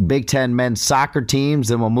with Big Ten men's soccer teams,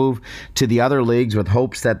 then we'll move to the other leagues with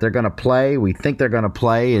hopes that they're going to play. We think they're going to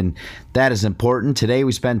play, and that is important. Today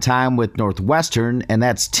we spend time with Northwestern, and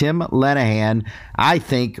that's Tim Lenahan. I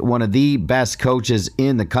think one of the best coaches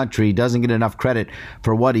in the country. Doesn't get enough credit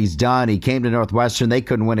for what he's done. He came to Northwestern. They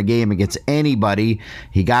couldn't win a game against anybody.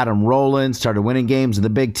 He got them rolling, started winning games in the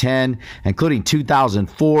Big Ten, including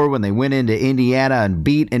 2004 when they went into Indiana and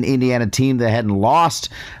beat an Indiana team that hadn't lost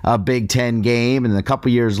a Big Ten game. And then a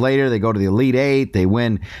couple years later, they go to the Elite Eight. They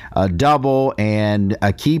win a double, and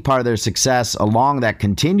a key part of their success along that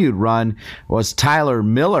continued run was Tyler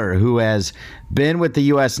Miller, who has been with the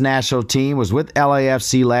U.S. national team, was with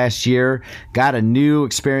LAFC last year, got a new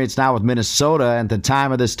experience now with Minnesota. At the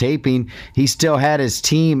time of this taping, he still had his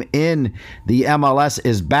team in the MLS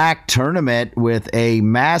is Back tournament with a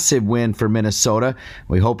massive win for Minnesota.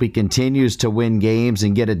 We hope he continues to win games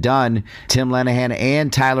and get it done. Tim Lenahan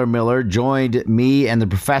and Tyler Miller joined me and the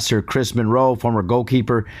professor, Chris Monroe, former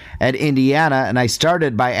goalkeeper at Indiana, and I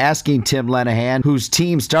started by asking Tim Lenahan, whose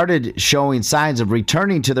team started showing signs of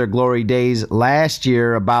returning to their glory days last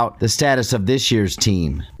year, about the status of this year's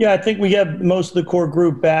team. Yeah, I think we have most of the core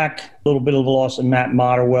group back. A little bit of a loss in Matt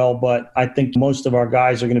Motterwell, but I think most of our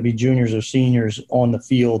guys are going to be juniors or seniors on the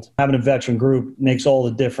field. Having a veteran group makes all the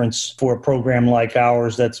difference for a program like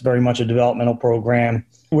ours that's very much a developmental program.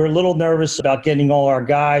 We're a little nervous about getting all our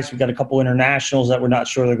guys. We've got a couple internationals that we're not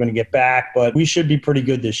sure they're going to get back, but we should be pretty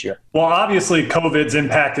good this year. Well, obviously, COVID's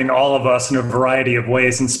impacting all of us in a variety of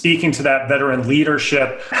ways. And speaking to that veteran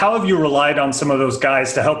leadership, how have you relied on some of those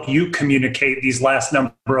guys to help you communicate these last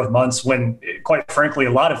number of months when, quite frankly,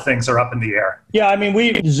 a lot of things are up in the air? Yeah, I mean,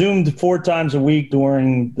 we Zoomed 4 times a week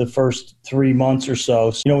during the first 3 months or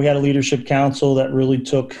so. You know, we had a leadership council that really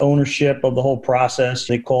took ownership of the whole process.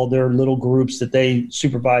 They called their little groups that they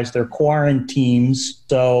supervised their quarantines.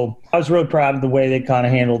 So I was really proud of the way they kind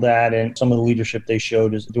of handled that and some of the leadership they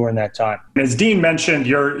showed during that time. As Dean mentioned,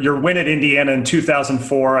 your win at Indiana in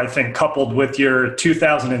 2004, I think, coupled with your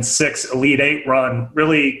 2006 Elite Eight run,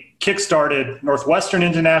 really kickstarted Northwestern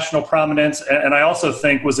into national prominence, and I also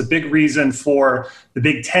think was a big reason for the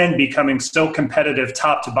Big Ten becoming so competitive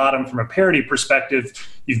top to bottom from a parity perspective.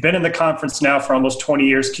 You've been in the conference now for almost 20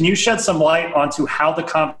 years. Can you shed some light onto how the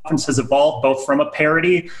conference has evolved, both from a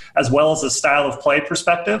parity as well as a style of play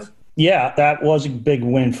perspective? Yeah, that was a big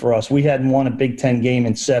win for us. We hadn't won a Big Ten game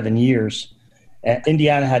in 7 years.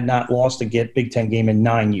 Indiana had not lost a Big Ten game in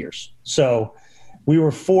 9 years. So we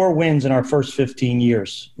were 4 wins in our first 15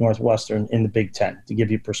 years, Northwestern, in the Big Ten, to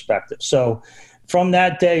give you perspective. So from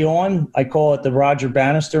that day on, I call it the Roger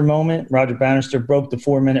Bannister moment. Roger Bannister broke the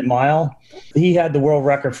 4-minute mile. He had the world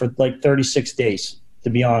record for like 36 days,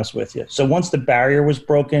 to be honest with you. So once the barrier was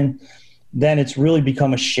broken, then it's really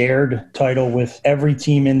become a shared title with every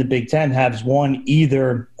team in the Big Ten has won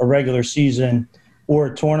either a regular season or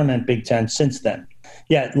a tournament Big Ten since then.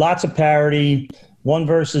 Yeah, lots of parity. 1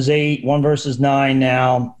 versus 8, 1 versus 9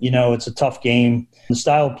 now. You know, it's a tough game. The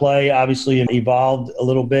style of play obviously evolved a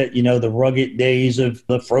little bit. You know, the rugged days of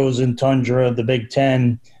the frozen tundra of the Big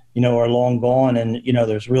Ten are long gone, and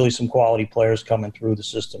there's really some quality players coming through the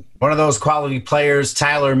system. One of those quality players,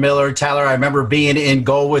 Tyler Miller. Tyler, I remember being in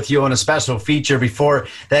goal with you on a special feature before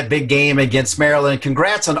that big game against Maryland.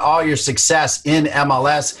 Congrats on all your success in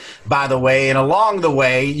MLS, by the way. And along the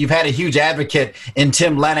way, you've had a huge advocate in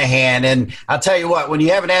Tim Lenahan. And I'll tell you what, when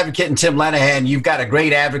you have an advocate in Tim Lenahan, you've got a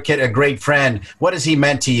great advocate, a great friend. What has he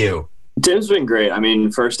meant to you? Tim's been great. I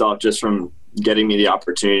mean, first off, just from getting me the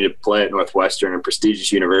opportunity to play at Northwestern, a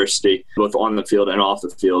prestigious university, both on the field and off the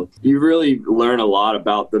field. You really learn a lot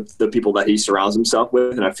about the people that he surrounds himself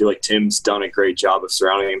with, and I feel like Tim's done a great job of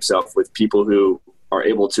surrounding himself with people who are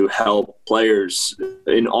able to help players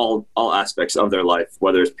in all aspects of their life,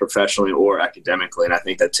 whether it's professionally or academically. And I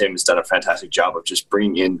think that Tim has done a fantastic job of just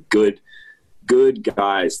bringing in good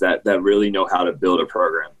guys that really know how to build a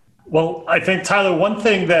program. Well, I think, Tyler, one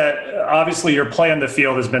thing that obviously your play on the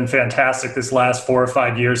field has been fantastic this last 4 or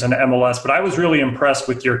 5 years in MLS, but I was really impressed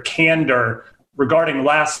with your candor regarding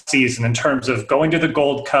last season in terms of going to the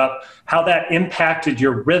Gold Cup, how that impacted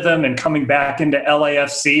your rhythm and coming back into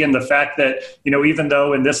LAFC, and the fact that, even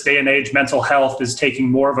though in this day and age mental health is taking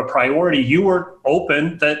more of a priority, you were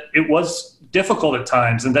open that it was difficult at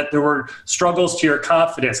times and that there were struggles to your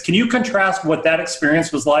confidence. Can you contrast what that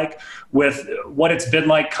experience was like with what it's been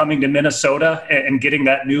like coming to Minnesota and getting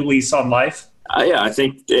that new lease on life? Yeah, I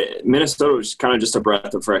think Minnesota was kind of just a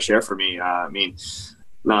breath of fresh air for me. I mean,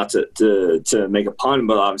 not to make a pun,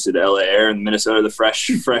 but obviously the LA air and Minnesota, the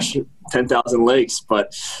fresh 10,000 lakes.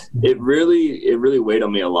 But it really weighed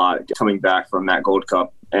on me a lot coming back from that Gold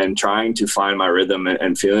Cup and trying to find my rhythm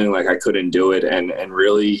and feeling like I couldn't do it, and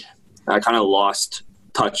really I kind of lost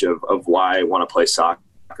touch of why I want to play soccer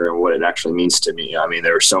and what it actually means to me. I mean,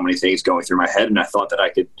 there were so many things going through my head, and I thought that I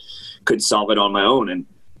could solve it on my own. And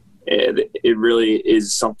it really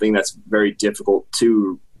is something that's very difficult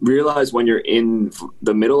to realize when you're in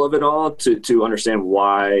the middle of it all to understand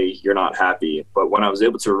why you're not happy. But when I was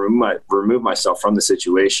able to remove myself from the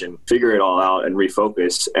situation, figure it all out and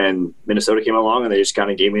refocus, and Minnesota came along and they just kind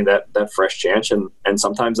of gave me that fresh chance. And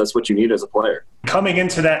sometimes that's what you need as a player. Coming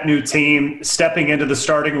into that new team, stepping into the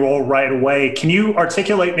starting role right away, can you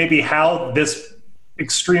articulate maybe how this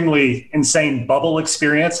extremely insane bubble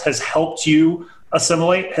experience has helped you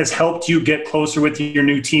assimilate, has helped you get closer with your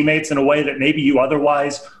new teammates in a way that maybe you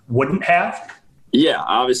otherwise wouldn't have? Yeah,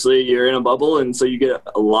 obviously you're in a bubble, and so you get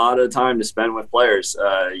a lot of time to spend with players.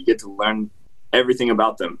 You get to learn everything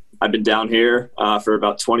about them. I've been down here for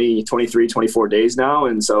about 23, 24 days now,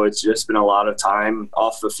 and so it's just been a lot of time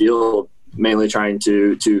off the field, mainly trying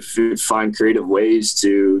to find creative ways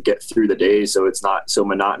to get through the day so it's not so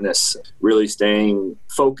monotonous, really staying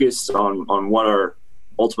focused on what our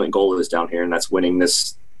ultimate goal is down here, and that's winning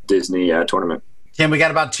this Disney tournament. Tim, we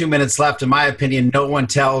got about 2 minutes left. In my opinion, no one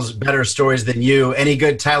tells better stories than you. Any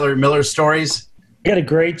good Tyler Miller stories? I got a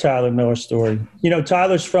great Tyler Miller story.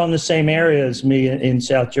 Tyler's from the same area as me in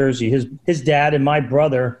South Jersey. His dad and my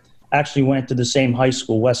brother actually went to the same high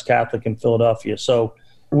school, West Catholic in Philadelphia. So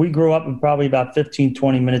we grew up in probably about 15,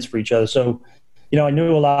 20 minutes for each other. So, I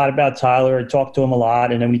knew a lot about Tyler. I talked to him a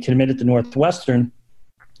lot. And then we committed to Northwestern.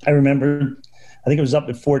 I remember, I think it was up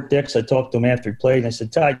at Fort Dix. I talked to him after he played, and I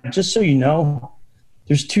said, Ty, just so you know,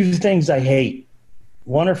 there's 2 things I hate.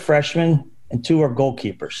 1 are freshmen, and 2 are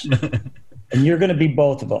goalkeepers. And you're going to be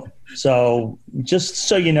both of them. So just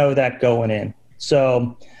so you know that going in.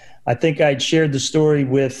 So I think I'd shared the story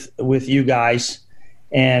with you guys.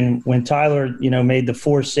 And when Tyler, made the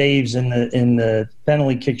 4 saves in the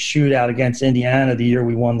penalty kick shootout against Indiana the year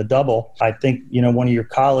we won the double, I think, one of your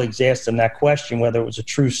colleagues asked him that question, whether it was a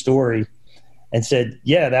true story, and said,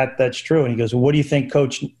 yeah, that's true. And he goes, well, what do you think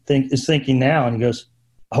Coach is thinking now? And he goes,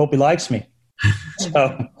 I hope he likes me.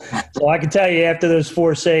 So I can tell you after those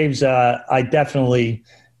 4 saves, I definitely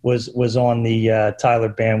was on the Tyler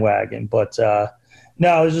bandwagon. But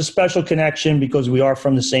no, it was a special connection because we are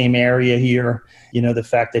from the same area here. The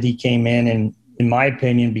fact that he came in my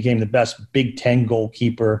opinion, became the best Big Ten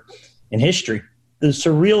goalkeeper in history. The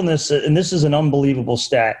surrealness, and this is an unbelievable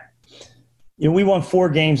stat. We won 4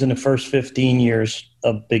 games in the first 15 years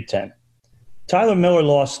of Big Ten. Tyler Miller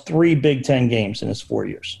lost 3 Big Ten games in his 4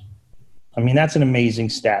 years. I mean, that's an amazing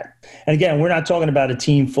stat. And again, we're not talking about a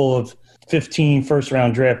team full of 15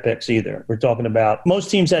 first-round draft picks either. We're talking about most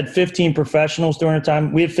teams had 15 professionals during the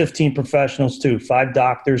time. We had 15 professionals too, 5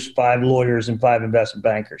 doctors, 5 lawyers, and 5 investment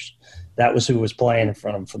bankers. That was who was playing in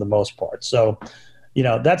front of them for the most part. So,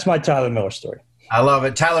 that's my Tyler Miller story. I love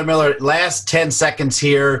it. Tyler Miller, last 10 seconds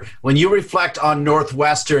here. When you reflect on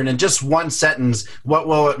Northwestern in just one sentence, what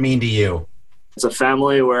will it mean to you? It's a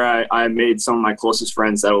family where I made some of my closest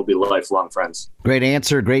friends that will be lifelong friends. Great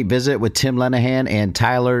answer. Great visit with Tim Lenahan and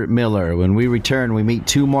Tyler Miller. When we return, we meet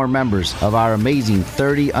two more members of our amazing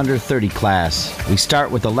 30 under 30 class. We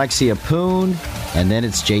start with Alexia Poon, and then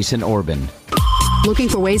it's Jason Orban. Looking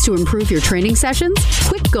for ways to improve your training sessions?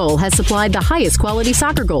 Quick Goal has supplied the highest quality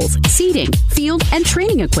soccer goals, seating, field, and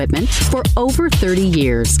training equipment for over 30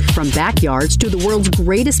 years. From backyards to the world's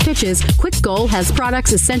greatest pitches, Quick Goal has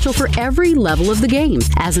products essential for every level of the game.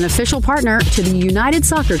 As an official partner to the United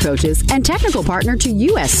Soccer Coaches and technical partner to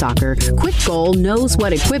U.S. Soccer, Quick Goal knows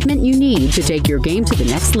what equipment you need to take your game to the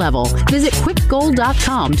next level. Visit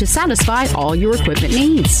quickgoal.com to satisfy all your equipment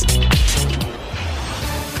needs.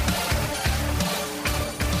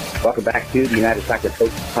 Welcome back to the United Soccer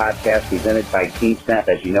Coaches Podcast presented by Team Snap.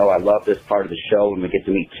 As you know, I love this part of the show when we get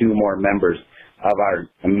to meet two more members of our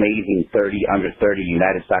amazing 30 under 30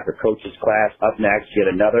 United Soccer Coaches class. Up next,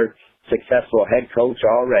 yet another successful head coach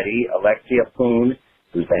already, Alexia Poon,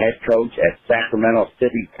 who's the head coach at Sacramento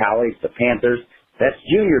City College, the Panthers. That's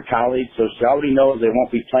junior college, so she already knows they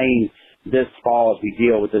won't be playing this fall as we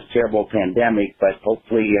deal with this terrible pandemic, but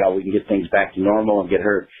hopefully we can get things back to normal and get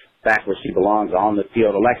her back where she belongs on the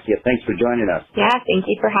field. Alexia, thanks for joining us. Yeah, thank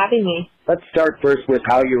you for having me. Let's start first with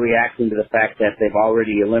how you're reacting to the fact that they've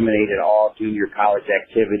already eliminated all junior college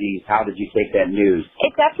activities. How did you take that news?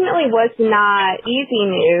 It definitely was not easy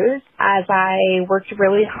news, as I worked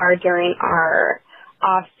really hard during our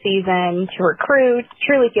off season to recruit.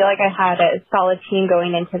 Truly feel like I had a solid team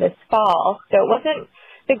going into this fall. So it wasn't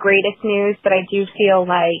the greatest news, but I do feel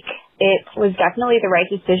like it was definitely the right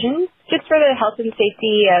decision just for the health and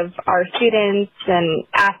safety of our students and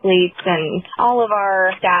athletes and all of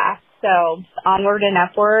our staff. So onward and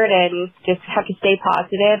upward, and just have to stay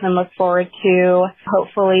positive and look forward to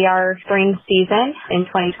hopefully our spring season in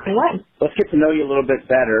 2021. Let's get to know you a little bit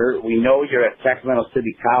better. We know you're at Sacramento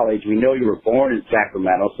City College. We know you were born in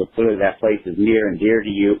Sacramento, so clearly that place is near and dear to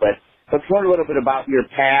you. But let's learn a little bit about your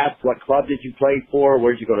past. What club did you play for?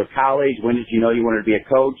 Where did you go to college? When did you know you wanted to be a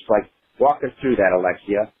coach? Walk us through that,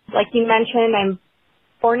 Alexia. Like you mentioned, I'm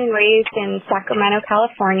born and raised in Sacramento,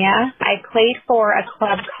 California. I played for a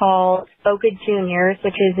club called Boca Juniors,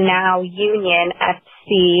 which is now Union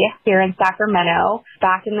FC here in Sacramento.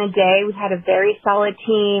 Back in the day, we had a very solid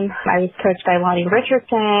team. I was coached by Lonnie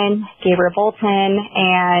Richardson, Gabriel Bolton,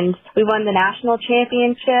 and we won the national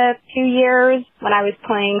championship 2 years when I was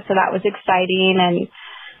playing, so that was exciting and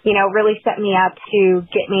really set me up to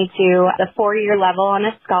get me to the 4-year level on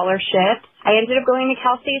a scholarship. I ended up going to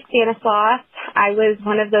Cal State Stanislaus. I was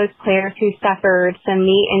one of those players who suffered some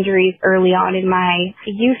knee injuries early on in my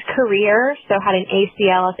youth career. So had an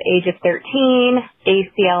ACL at the age of 13,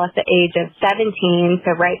 ACL at the age of 17,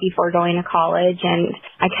 so right before going to college. And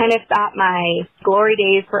I kind of thought my glory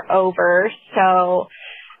days were over. So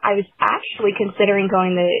I was actually considering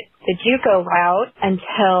going the JUCO route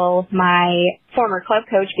until my former club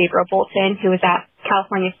coach, Gabriel Bolton, who was at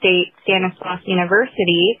California State Stanislaus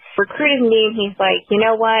University, recruited me, and he's like, you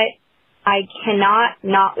know what? I cannot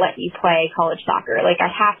not let you play college soccer. I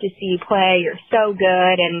have to see you play. You're so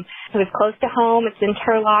good. And it was close to home. It's in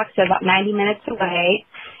Turlock, so about 90 minutes away.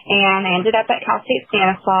 And I ended up at Cal State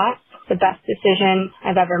Stanislaus. The best decision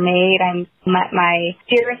I've ever made. I met my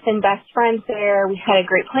dearest and best friends there. We had a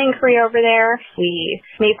great playing career over there. We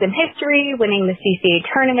made some history, winning the CCA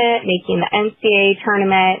tournament, making the NCAA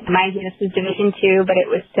tournament. Mind you, this was Division II, but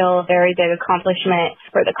it was still a very big accomplishment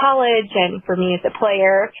for the college and for me as a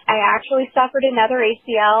player. I actually suffered another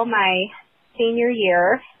ACL my senior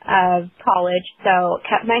year of college, so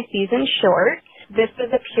kept my season short. This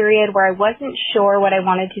was a period where I wasn't sure what I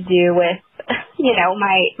wanted to do with,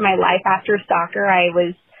 my life after soccer. I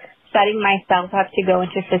was setting myself up to go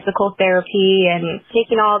into physical therapy and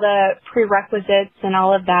taking all the prerequisites and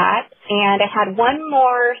all of that. And I had one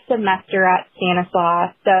more semester at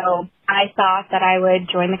Stanislaus, so I thought that I would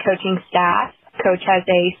join the coaching staff, coach as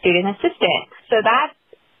a student assistant. So that's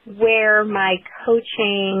where my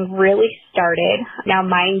coaching really started. Now,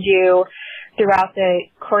 mind you, throughout the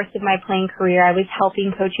course of my playing career, I was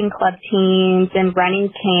helping coaching club teams and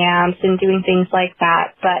running camps and doing things like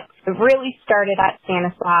that. But it really started at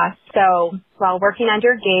Stanislaus. So while working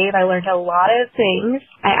under Gabe, I learned a lot of things.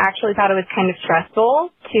 I actually thought it was kind of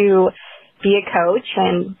stressful to be a coach,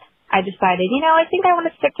 and I decided, I think I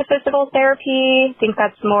want to stick to physical therapy. I think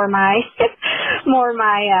that's more my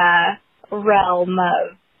realm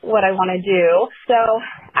of what I want to do. So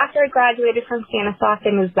after I graduated from Stanislaus, I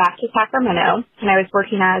moved back to Sacramento, and I was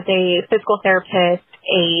working as a physical therapist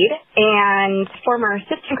aide, and former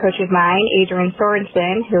assistant coach of mine, Adrienne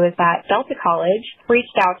Sorensen, who was at Delta College,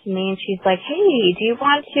 reached out to me, and she's like, hey, do you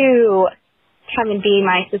want to come and be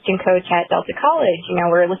my assistant coach at Delta College.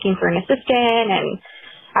 We're looking for an assistant, and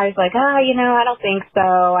I was like, I don't think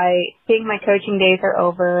so. I think my coaching days are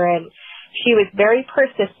over. And she was very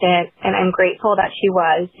persistent, and I'm grateful that she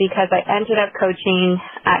was, because I ended up coaching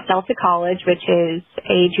at Delta College, which is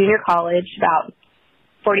a junior college about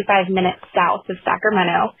 45 minutes south of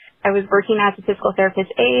Sacramento. I was working as a physical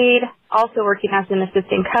therapist aide, also working as an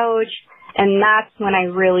assistant coach, and that's when I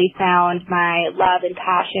really found my love and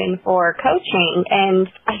passion for coaching. And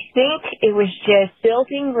I think it was just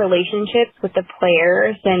building relationships with the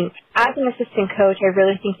players. And as an assistant coach, I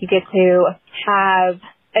really think you get to have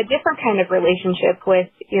a different kind of relationship with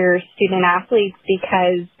your student athletes,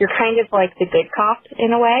 because you're kind of like the good cop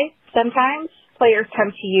in a way. Sometimes players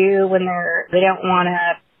come to you when they don't want to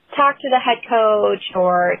talk to the head coach,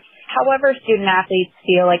 or however student athletes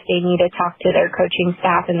feel like they need to talk to their coaching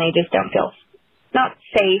staff and they just don't feel not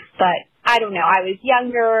safe, but I don't know. I was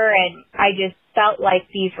younger, and I just felt like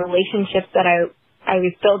these relationships that I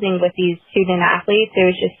was building with these student athletes, it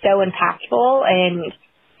was just so impactful, and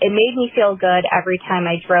it made me feel good every time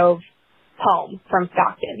I drove home from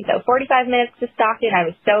Stockton. So 45 minutes to Stockton, I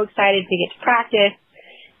was so excited to get to practice,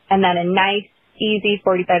 and then a nice, easy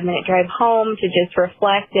 45-minute drive home to just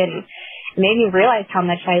reflect, and it made me realize how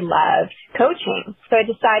much I loved coaching. So I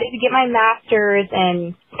decided to get my master's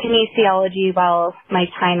in kinesiology while my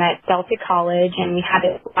time at Delta College, and we had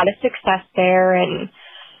a lot of success there, and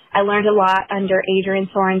I learned a lot under Adrian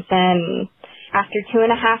Sorensen. After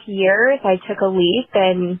 2.5 years, I took a leap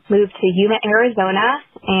and moved to Yuma, Arizona,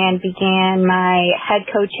 and began my head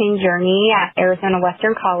coaching journey at Arizona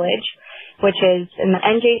Western College, which is in the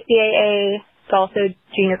NJCAA, it's also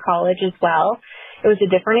junior college as well. It was a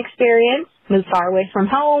different experience, moved far away from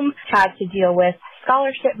home, had to deal with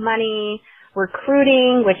scholarship money,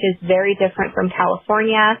 recruiting, which is very different from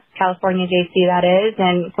California JC that is.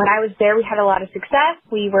 And when I was there, we had a lot of success.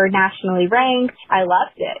 We were nationally ranked. I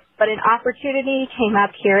loved it. But an opportunity came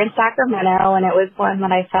up here in Sacramento, and it was one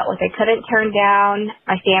that I felt like I couldn't turn down.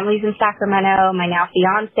 My family's in Sacramento. My now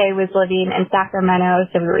fiance was living in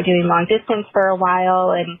Sacramento, so we were doing long distance for a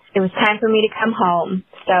while, and it was time for me to come home.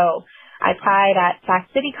 So I applied at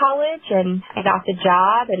Sac City College, and I got the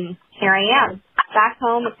job, and here I am, back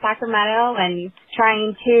home at Sacramento and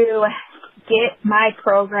trying to get my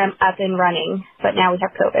program up and running. But now we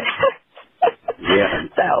have COVID. Yeah.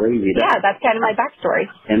 So, crazy. Yeah, that's kind of my backstory.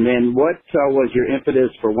 And then what was your impetus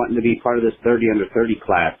for wanting to be part of this 30 under 30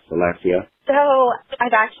 class, Alexia? So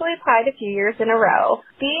I've actually applied a few years in a row.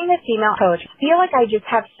 Being a female coach, I feel like I just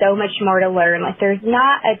have so much more to learn. Like, there's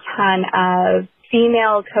not a ton of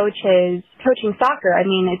female coaches coaching soccer. I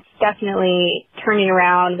mean, it's definitely turning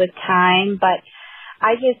around with time, but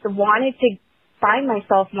I just wanted to find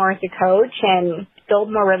myself more as a coach and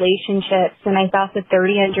build more relationships, and I thought the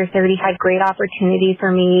 30 under 30 had great opportunity for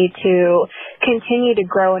me to continue to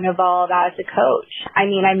grow and evolve as a coach. I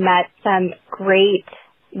mean, I met some great,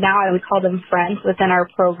 now I would call them friends within our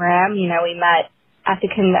program. We met at the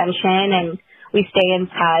convention, and we stay in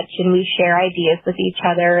touch, and we share ideas with each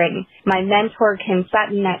other. And my mentor, Kim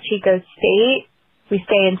Sutton at Chico State, we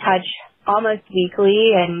stay in touch almost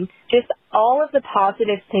weekly, and just all of the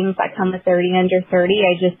positive things that come with 30 under 30,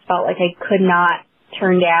 I just felt like I could not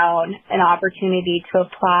turn down an opportunity to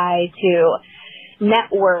apply, to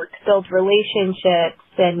network, build relationships,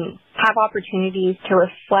 and have opportunities to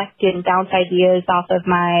reflect and bounce ideas off of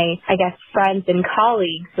my, friends and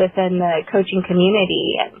colleagues within the coaching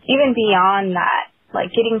community. And even beyond that,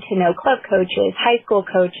 like getting to know club coaches, high school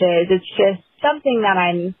coaches, it's just something that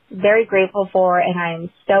I'm very grateful for, and I'm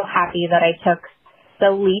so happy that I took the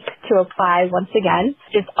leap to apply once again.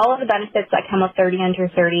 Just all of the benefits that come with 30 under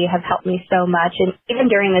 30 have helped me so much. And even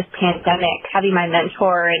during this pandemic, having my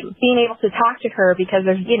mentor and being able to talk to her, because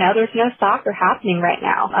there's no soccer happening right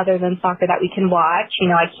now other than soccer that we can watch.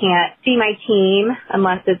 I can't see my team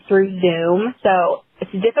unless it's through Zoom. So it's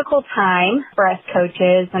a difficult time for us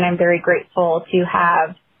coaches, and I'm very grateful to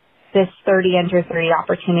have this 30 under 30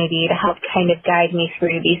 opportunity to help kind of guide me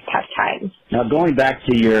through these tough times. Now, going back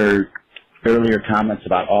to your earlier comments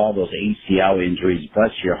about all those ACL injuries, bless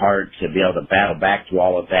your heart to be able to battle back through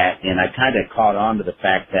all of that. And I kind of caught on to the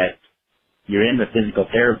fact that you're in the physical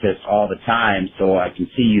therapist all the time, so I can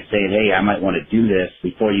see you saying, hey, I might want to do this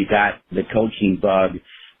before you got the coaching bug.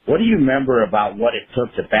 What do you remember about what it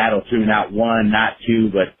took to battle through not one, not two,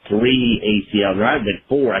 but 3 ACLs? There might have been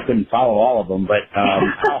 4. I couldn't follow all of them, but how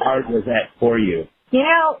hard was that for you?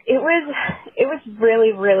 It was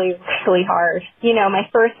really, really, really hard. My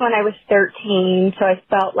first one, I was 13, so I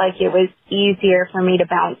felt like it was easier for me to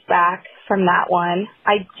bounce back from that one.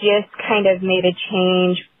 I just kind of made a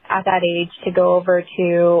change at that age to go over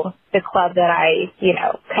to the club that I,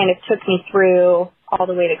 kind of took me through all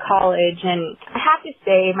the way to college. And I have to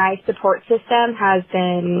say my support system has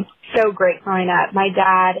been so great growing up. My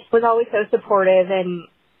dad was always so supportive and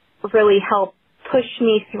really helped push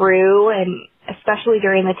me through, and especially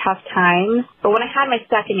during the tough times. But when I had my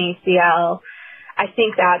second ACL, I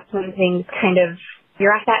think that's when things kind of,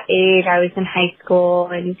 you're at that age. I was in high school,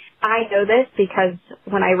 and I know this because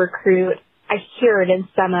when I recruit, I hear it in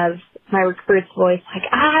some of my recruits' voice, like,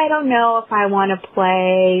 I don't know if I want to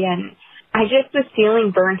play, and I just was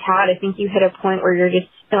feeling burnt out. I think you hit a point where you're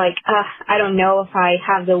just like, I don't know if I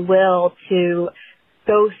have the will to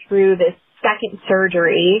go through this second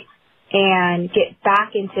surgery and get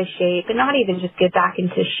back into shape, and not even just get back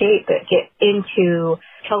into shape, but get into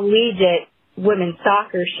collegiate women's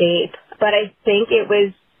soccer shape. But I think it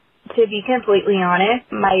was, to be completely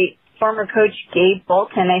honest, my former coach, Gabe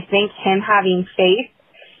Bolton, I think him having faith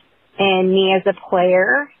in me as a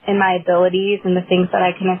player and my abilities and the things that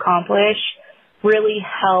I can accomplish really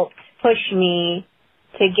helped push me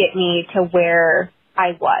to get me to where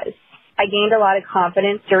I was. I gained a lot of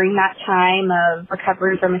confidence during that time of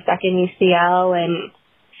recovering from a second ACL and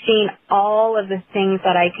seeing all of the things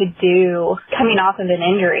that I could do coming off of an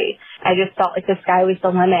injury. I just felt like the sky was the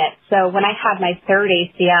limit. So when I had my third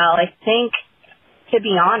ACL, I think, to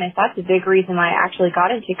be honest, that's a big reason why I actually got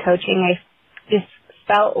into coaching. I just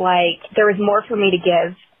felt like there was more for me to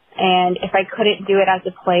give. And if I couldn't do it as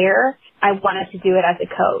a player, I wanted to do it as a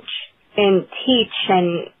coach and teach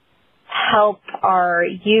and help our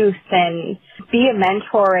youth and be a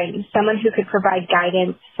mentor and someone who could provide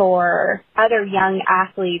guidance for other young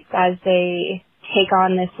athletes as they take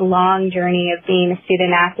on this long journey of being a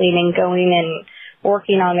student athlete and going and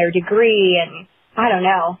working on their degree. And I don't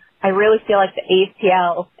know, I really feel like the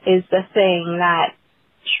ACL is the thing that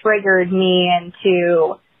triggered me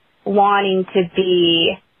into wanting to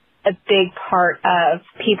be a big part of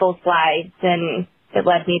people's lives, and it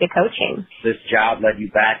led me to coaching. This job led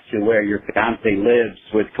you back to where your fiance lives.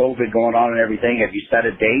 With COVID going on and everything, have you set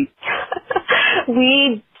a date?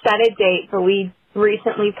 We set a date, but we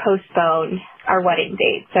recently postponed our wedding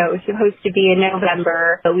date. So it was supposed to be in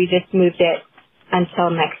November, but we just moved it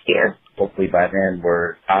until next year. Hopefully by then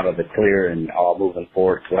we're out of the clear and all moving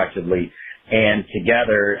forward collectively and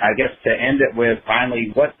together. I guess to end it with,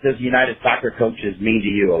 finally, what does United Soccer Coaches mean to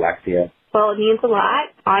you, Alexia? Well, it means a lot.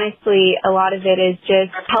 Honestly, a lot of it is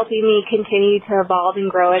just helping me continue to evolve and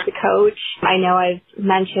grow as a coach. I know I've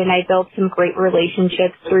mentioned I built some great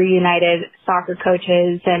relationships through United Soccer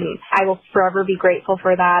Coaches, and I will forever be grateful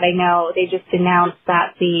for that. I know they just announced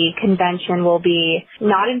that the convention will be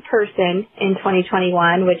not in person in 2021,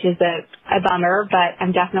 which is a bummer, but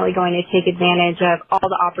I'm definitely going to take advantage of all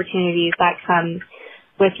the opportunities that come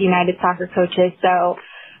with United Soccer Coaches. So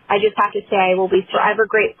I just have to say I will be forever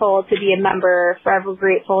grateful to be a member, forever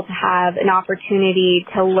grateful to have an opportunity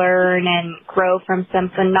to learn and grow from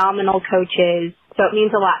some phenomenal coaches. So it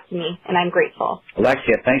means a lot to me, and I'm grateful.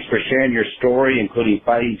 Alexia, thanks for sharing your story, including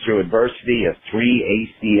fighting through adversity of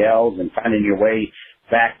 3 ACLs and finding your way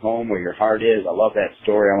back home where your heart is. I love that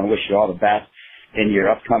story. I want to wish you all the best in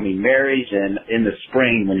your upcoming marriage and in the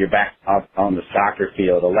spring when you're back up on the soccer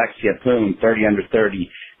field. Alexia Poon, 30 under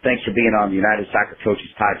 30. Thanks for being on the United Soccer Coaches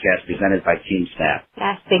podcast presented by Team Snap.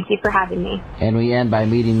 Yes, thank you for having me. And we end by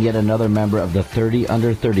meeting yet another member of the 30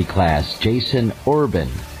 under 30 class, Jason Orban,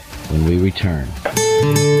 when we return.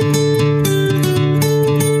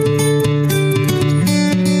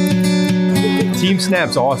 Team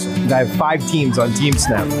Snap's awesome. I have 5 teams on Team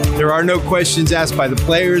Snap. There are no questions asked by the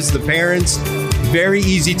players, the parents. Very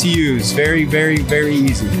easy to use. Very, very, very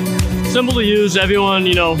easy. Simple to use. Everyone,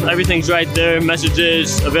 everything's right there.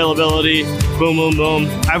 Messages, availability, boom, boom,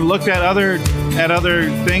 boom. I've looked at other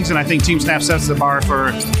things, and I think Team Snap sets the bar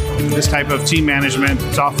for this type of team management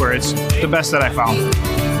software. It's the best that I found.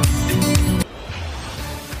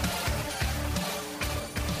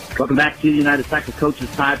 Welcome back to the United Soccer Coaches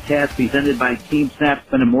podcast presented by Team Snap.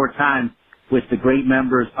 Spending more time with the great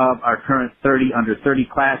members of our current 30 under 30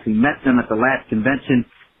 class. We met them at the last convention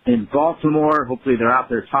in Baltimore. Hopefully they're out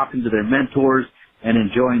there talking to their mentors and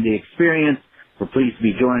enjoying the experience. We're pleased to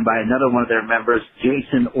be joined by another one of their members,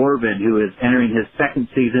 Jason Orban, who is entering his second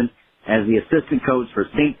season as the assistant coach for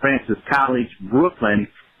St. Francis College, Brooklyn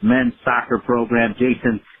men's soccer program.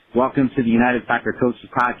 Jason, welcome to the United Soccer Coaches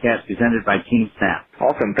podcast presented by Team Snap.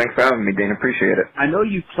 Awesome. Thanks for having me, Dean. Appreciate it. I know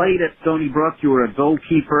you played at Stony Brook. You were a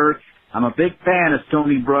goalkeeper. I'm a big fan of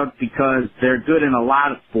Stony Brook because they're good in a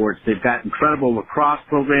lot of sports. They've got incredible lacrosse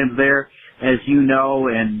programs there, as you know,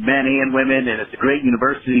 and men and women, and it's a great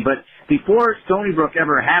university. But before Stony Brook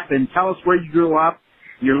ever happened, tell us where you grew up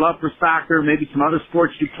your love for soccer, maybe some other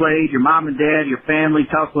sports you played, your mom and dad, your family.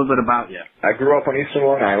 Tell us a little bit about you. I grew up on Eastern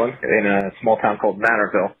Long Island in a small town called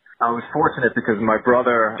Manorville. I was fortunate because my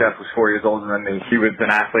brother, Jeff, was 4 years older than me. He was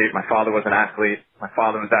an athlete. My father was an athlete. My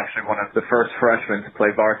father was actually one of the first freshmen to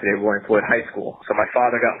play varsity at William Floyd High School. So my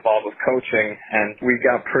father got involved with coaching, and we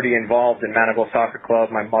got pretty involved in Manorville Soccer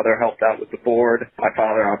Club. My mother helped out with the board. My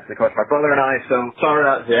father obviously coached my brother and I, so started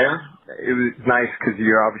out there. It was nice because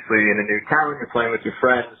you're obviously in a new town, you're playing with your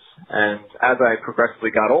friends, and as I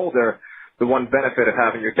progressively got older, the one benefit of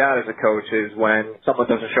having your dad as a coach is when someone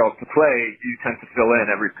doesn't show up to play, you tend to fill in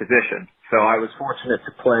every position. So I was fortunate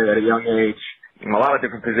to play at a young age in a lot of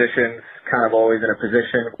different positions, kind of always in a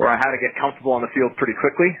position where I had to get comfortable on the field pretty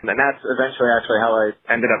quickly. And that's eventually actually how I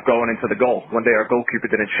ended up going into the goal. One day our goalkeeper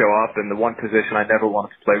didn't show up, and the one position I never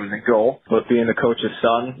wanted to play was in goal. But being the coach's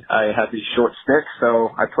son, I had these short sticks, so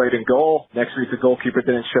I played in goal. Next week the goalkeeper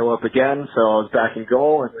didn't show up again, so I was back in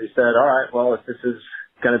goal, and we said, all right, well, if this is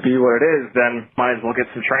going to be what it is, then might as well get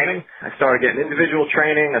some training. I started getting individual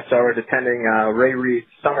training. I started attending Ray Reid's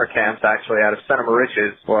summer camps, actually, out of Center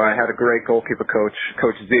Moriches, where I had a great goalkeeper coach,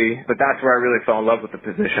 Coach Z. But that's where I really fell in love with the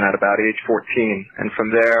position at about age 14. And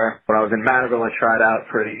from there, when I was in Manorville, I tried out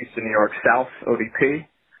for the Eastern New York South ODP,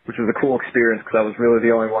 which was a cool experience because I was really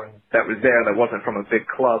the only one that was there that wasn't from a big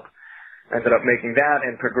club. Ended up making that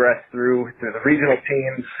and progressed through the regional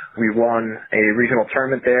teams. We won a regional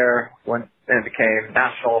tournament there, went and became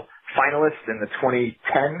national finalists in the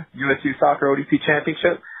 2010 USU Soccer ODP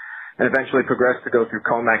Championship, and eventually progressed to go through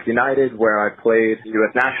Comac United, where I played the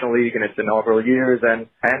U.S. National League in its inaugural years, and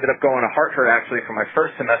I ended up going to Hartford actually for my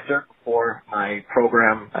first semester before my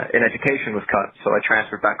program in education was cut. So I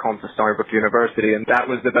transferred back home to Stony Brook University, and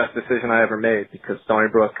that was the best decision I ever made because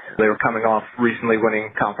Stony Brook, they were coming off recently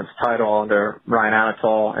winning conference title under Ryan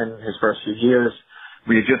Anatol in his first few years.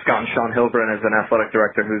 We had just gotten Sean Hilbrun as an athletic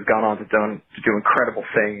director who's gone on to do incredible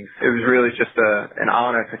things. It was really just an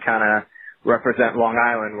honor to kind of represent Long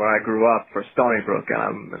Island where I grew up for Stony Brook, and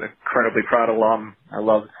I'm an incredibly proud alum. I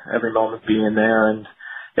loved every moment being there, and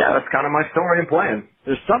yeah, that's kind of my story in playing.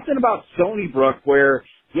 There's something about Stony Brook where,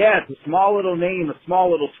 yeah, it's a small little name, a small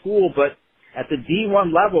little school, but at the D1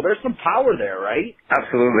 level, there's some power there, right?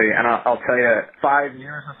 Absolutely, and I'll tell you, 5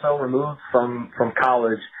 years or so removed from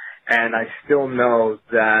college, and I still know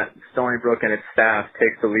that Stony Brook and its staff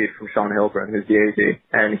takes the lead from Sean Hilbrun, who's the AD.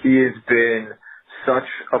 And he has been such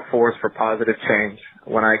a force for positive change.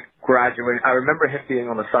 When I graduated, I remember him being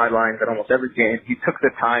on the sidelines at almost every game. He took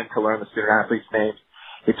the time to learn the student-athletes' names.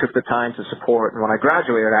 He took the time to support. And when I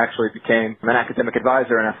graduated, I actually became an academic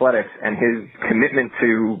advisor in athletics. And his commitment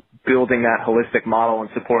to building that holistic model and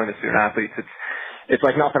supporting the student-athletes, it's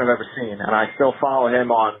like nothing I've ever seen. And I still follow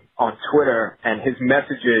him on Twitter, and his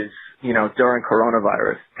messages, you know, during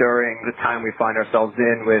coronavirus, during the time we find ourselves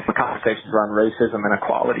in with conversations around racism and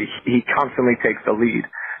equality, he constantly takes the lead.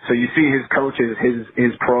 So you see his coaches,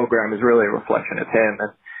 his program is really a reflection of him,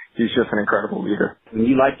 and he's just an incredible leader. And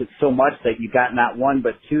you liked it so much that you got not 1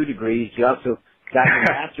 but 2 degrees. You also got your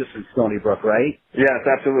master's from Stony Brook, right? Yes,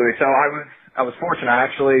 absolutely. So I was fortunate. I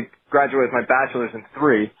actually graduated with my bachelor's in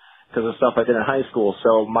 3 because of stuff I did in high school.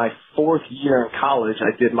 So my 4th year in college,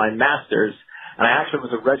 I did my master's, and I actually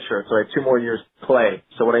was a redshirt, so I had 2 more years to play.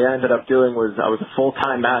 So what I ended up doing was I was a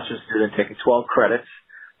full-time master's student, taking 12 credits,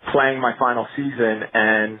 playing my final season,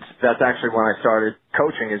 and that's actually when I started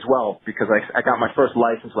coaching as well, because I got my first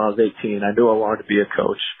license when I was 18. I knew I wanted to be a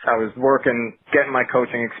coach. I was working, getting my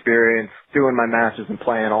coaching experience, doing my master's and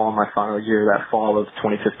playing all in my final year that fall of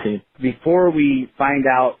 2015. Before we find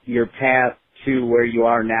out your path to where you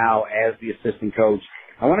are now as the assistant coach,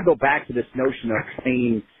 I want to go back to this notion of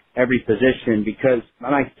playing every position, because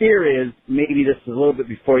my fear is maybe this is a little bit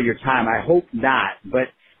before your time. I hope not,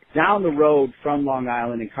 but down the road from Long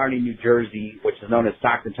Island in Kearney, New Jersey, which is known as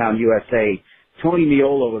Soccertown, USA, Tony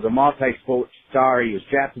Meola was a multi-sport star. He was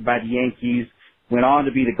drafted by the Yankees, went on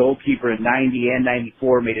to be the goalkeeper in 90 and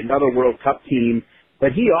 94, made another World Cup team.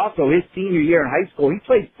 But he also, his senior year in high school, he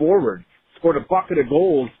played forward, scored a bucket of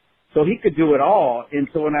goals, so he could do it all. And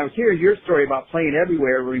so when I was hearing your story about playing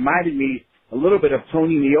everywhere, it reminded me a little bit of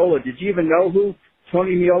Tony Meola. Did you even know who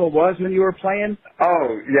Tony Meola was when you were playing? Oh,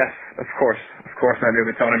 yes, of course. Of course I knew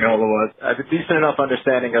who Tony Meola was. I have a decent enough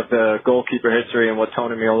understanding of the goalkeeper history and what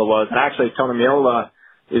Tony Meola was. And actually, Tony Meola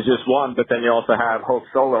is just one, but then you also have Hope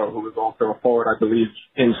Solo, who was also a forward, I believe,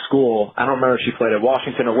 in school. I don't remember if she played at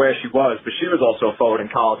Washington or where she was, but she was also a forward in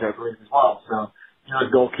college, I believe, as well. So, you know,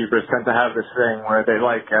 goalkeepers tend to have this thing where they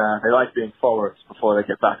like being forwards before they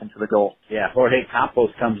get back into the goal. Yeah, Jorge Campos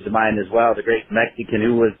comes to mind as well, the great Mexican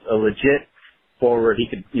who was a legit forward. He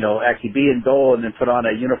could, actually be in goal and then put on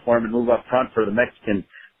a uniform and move up front for the Mexican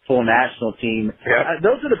full national team. Yep.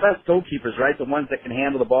 Those are the best goalkeepers, right? The ones that can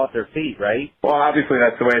handle the ball at their feet, right? Well, obviously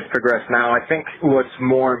that's the way it's progressed now. I think what's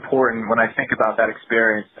more important when I think about that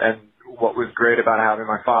experience and what was great about having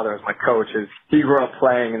my father as my coach is he grew up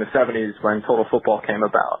playing in the 70s when total football came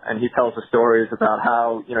about. And he tells the stories about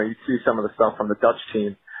how, you see some of the stuff from the Dutch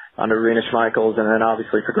team under Rinus Michels and then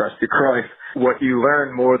obviously progressed to Cruyff. What you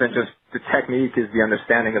learn more than just the technique is the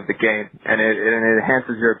understanding of the game, and it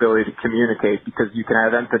enhances your ability to communicate because you can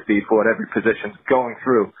have empathy for what every position's going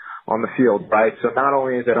through on the field, right? So not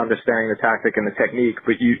only is it understanding the tactic and the technique,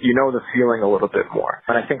 but you know the feeling a little bit more.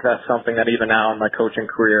 And I think that's something that even now in my coaching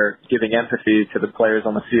career, giving empathy to the players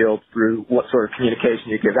on the field through what sort of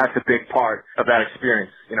communication you give, that's a big part of that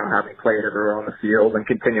experience, having played everywhere on the field and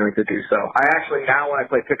continuing to do so. I actually, now when I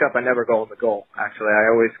play pickup, I never go in the goal. Actually,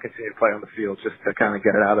 I always continue to play on the field just to kind of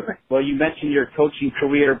get it out of me. Well, you mentioned your coaching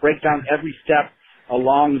career. Break down every step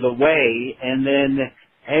along the way, and then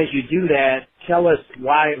as you do that, tell us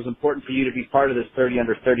why it was important for you to be part of this 30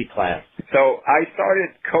 under 30 class. So I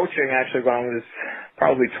started coaching actually when I was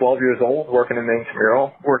probably 12 years old, working in the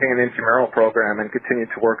intramural program, and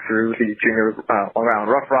continued to work through the junior Long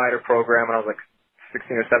Island Rough Rider program when I was like 16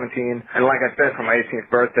 or 17. And like I said, for my 18th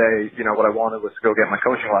birthday, what I wanted was to go get my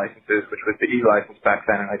coaching licenses, which was the E license back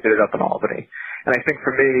then, and I did it up in Albany. And I think for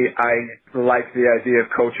me, I like the idea of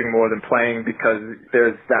coaching more than playing because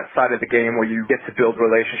there's that side of the game where you get to build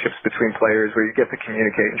relationships between players, where you get to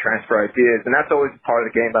communicate and transfer ideas. And that's always part of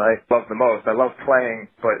the game that I love the most. I love playing,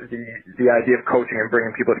 but the idea of coaching and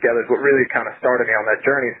bringing people together is what really kind of started me on that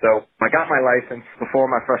journey. So I got my license before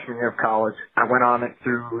my freshman year of college. I went on it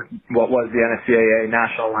through what was the NSCAA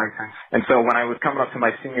national license. And so when I was coming up to my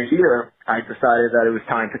senior year, I decided that it was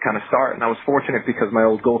time to kind of start. And I was fortunate because my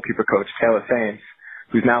old goalkeeper coach, Taylor Thames,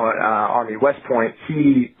 who's now at Army West Point,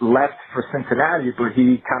 he left for Cincinnati, but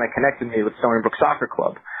he kind of connected me with Stony Brook Soccer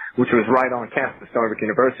Club, which was right on campus at Stony Brook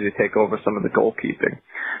University to take over some of the goalkeeping.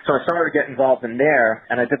 So I started to get involved in there,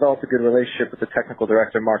 and I developed a good relationship with the technical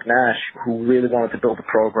director, Mark Nash, who really wanted to build a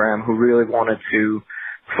program, who really wanted to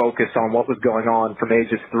focus on what was going on from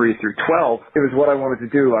ages 3 through 12. It was what I wanted to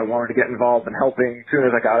do. I wanted to get involved in helping as soon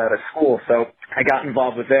as I got out of school. So I got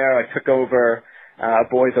involved with there. I took over a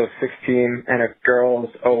boys 06 team and a girls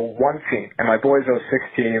 01 team. And my boys 06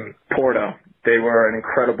 team, Porto, they were an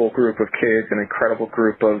incredible group of kids, an incredible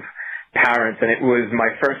group of parents. And it was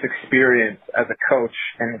my first experience as a coach.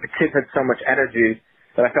 And the kids had so much energy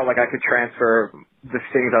that I felt like I could transfer the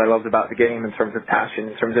things that I loved about the game in terms of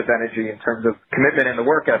passion, in terms of energy, in terms of commitment and the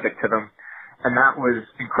work ethic to them. And that was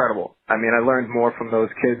incredible. I mean, I learned more from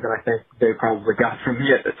those kids than I think they probably got from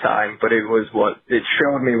me at the time, but it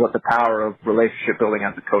showed me what the power of relationship building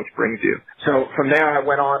as a coach brings you. So from there I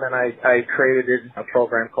went on and I created a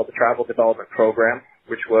program called the Travel Development Program,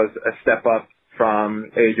 which was a step up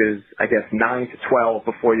from ages, 9 to 12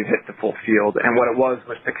 before you hit the full field. And what it was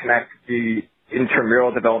to connect the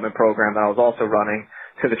intramural development program that I was also running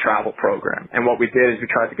to the travel program. And what we did is we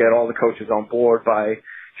tried to get all the coaches on board by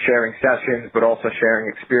sharing sessions, but also sharing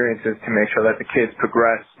experiences to make sure that the kids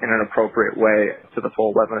progress in an appropriate way to the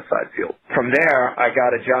full 11-a-side field. From there, I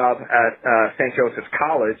got a job at St. Joseph's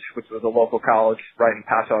College, which was a local college right in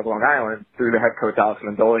Passaic, Long Island, through the head coach, Alex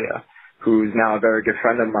Mendolia, who's now a very good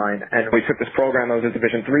friend of mine. And we took this program, it was a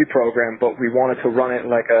Division III program, but we wanted to run it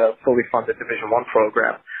like a fully funded Division I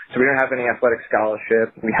program. So we didn't have any athletic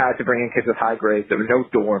scholarship. We had to bring in kids with high grades. There were no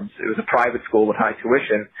dorms. It was a private school with high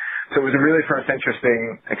tuition. So it was a really first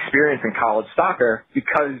interesting experience in college soccer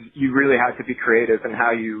because you really had to be creative in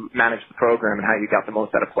how you managed the program and how you got the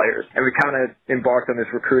most out of players. And we kind of embarked on this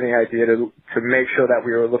recruiting idea to make sure that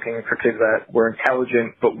we were looking for kids that were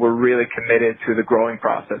intelligent but were really committed to the growing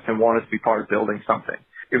process and wanted to be part of building something.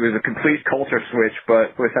 It was a complete culture switch,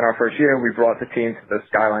 but within our first year, we brought the team to the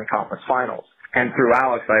Skyline Conference Finals. And through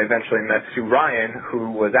Alex, I eventually met Sue Ryan,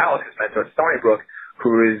 who was Alex's mentor at Stony Brook,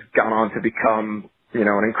 who has gone on to become,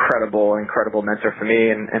 an incredible mentor for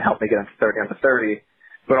me and helped me get into 30 under 30,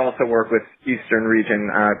 but also work with Eastern Region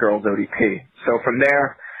Girls ODP. So from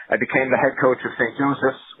there, I became the head coach of St.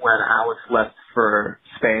 Joseph's when Alex left for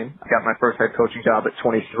Spain. I got my first head coaching job at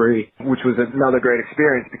 23, which was another great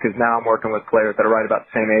experience because now I'm working with players that are right about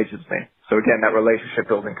the same age as me. So again, that relationship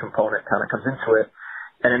building component kind of comes into it.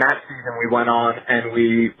 And in that season, we went on and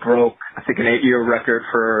we broke, an 8-year record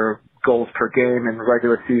for goals per game in the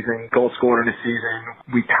regular season, goals scored in a season.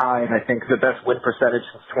 We tied, the best win percentage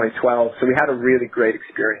since 2012. So we had a really great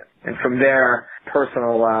experience. And from there,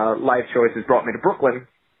 personal life choices brought me to Brooklyn,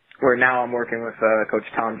 where now I'm working with Coach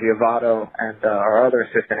Tom Giavato and our other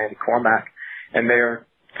assistant, Andy Cormack. And they're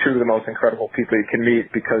two of the most incredible people you can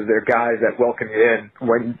meet because they're guys that welcome you in.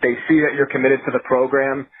 When they see that you're committed to the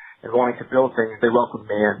program and wanting to build things, they welcome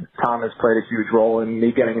me in. Tom has played a huge role in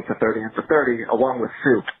me getting into 30 Under 30 along with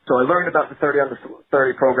Sue. So I learned about the 30 Under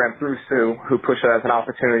 30 program through Sue, who pushed it as an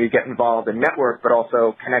opportunity to get involved and network, but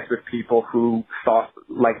also connect with people who thought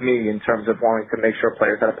like me in terms of wanting to make sure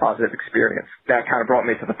players had a positive experience. That kind of brought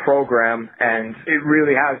me to the program, and it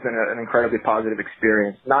really has been an incredibly positive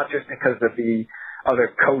experience, not just because of the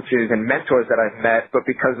other coaches and mentors that I've met, but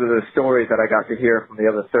because of the stories that I got to hear from the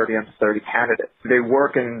other 30 Under 30 candidates. They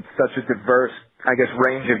work in such a diverse,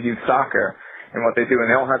 range of youth soccer and what they do, and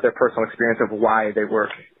they all have their personal experience of why they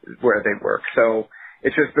work where they work. So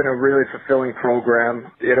it's just been a really fulfilling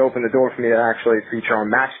program. It opened the door for me to actually feature on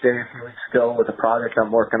Match Day a few weeks ago with a project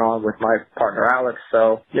I'm working on with my partner Alex.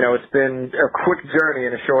 So, it's been a quick journey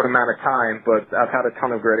in a short amount of time, but I've had a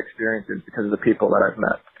ton of great experiences because of the people that I've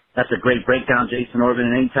met. That's a great breakdown, Jason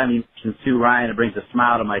Orban. And anytime you mention Sue Ryan, it brings a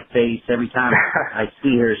smile to my face. Every time I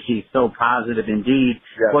see her, she's so positive indeed.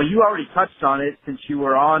 Yeah. Well, you already touched on it since you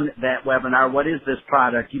were on that webinar. What is this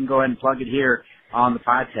product? You can go ahead and plug it here on the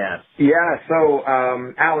podcast. Yeah, so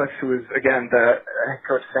Alex, who is, again, the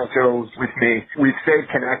Coach St. Joe's with me, we've stayed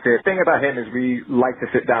connected. The thing about him is we like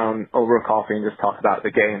to sit down over a coffee and just talk about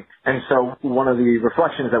the game. And so one of the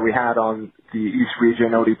reflections that we had on the East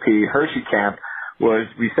Region ODP Hershey camp was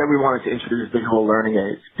we said we wanted to introduce visual learning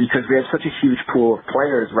aids because we have such a huge pool of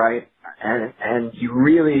players, right? And you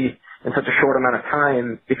really, in such a short amount of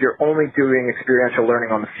time, if you're only doing experiential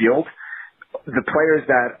learning on the field, the players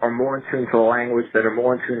that are more in tune to the language, that are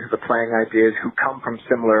more in tune to the playing ideas, who come from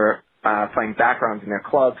similar playing backgrounds in their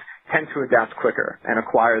clubs, tend to adapt quicker and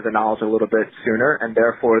acquire the knowledge a little bit sooner, and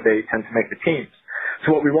therefore they tend to make the teams.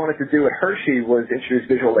 So what we wanted to do at Hershey was introduce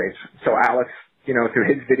visual aids. So Alex, through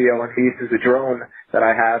his video and me through the drone that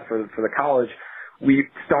I have for the college, we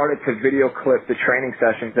started to video clip the training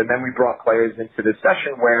sessions, and then we brought players into this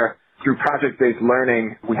session where, through project-based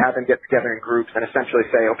learning, we have them get together in groups and essentially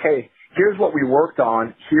say, okay, here's what we worked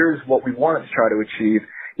on, here's what we wanted to try to achieve.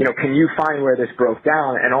 Can you find where this broke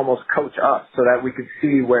down and almost coach us so that we could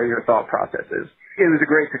see where your thought process is? It was a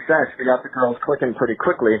great success. We got the girls clicking pretty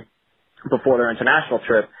quickly before their international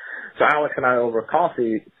trip. So Alex and I, over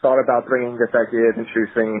coffee, thought about bringing this idea of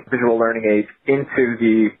introducing visual learning aids into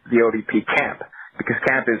the ODP camp. Because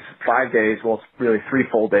camp is 5 days, well, it's really 3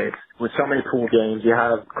 full days. With so many pool games, you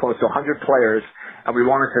have close to 100 players, and we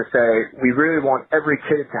wanted to say, we really want every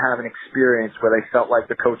kid to have an experience where they felt like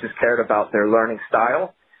the coaches cared about their learning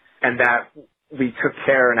style, and that we took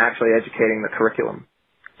care in actually educating the curriculum.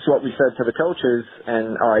 So what we said to the coaches,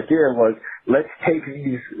 and our idea was, let's take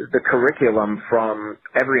the curriculum from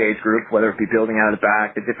every age group, whether it be building out of the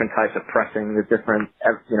back, the different types of pressing, the different,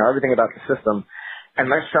 everything about the system, and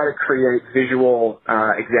let's try to create visual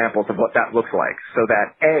examples of what that looks like so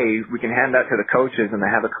that, A, we can hand that to the coaches and they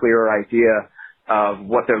have a clearer idea of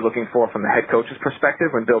what they're looking for from the head coach's perspective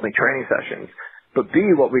when building training sessions. But B,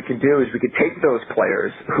 what we can do is we could take those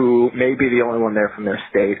players who may be the only one there from their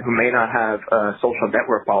state, who may not have a social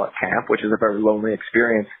network while at camp, which is a very lonely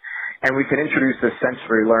experience, and we can introduce this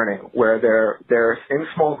sensory learning where they're in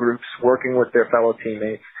small groups working with their fellow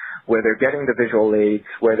teammates, where they're getting the visual aids,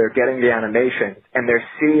 where they're getting the animation, and they're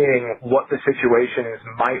seeing what the situations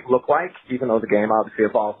might look like, even though the game obviously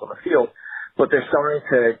evolves on the field, but they're starting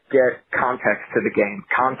to get context to the game,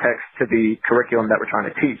 context to the curriculum that we're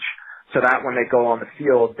trying to teach, so that when they go on the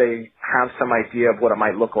field, they have some idea of what it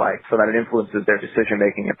might look like so that it influences their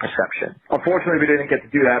decision-making and perception. Unfortunately, we didn't get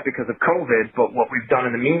to do that because of COVID, but what we've done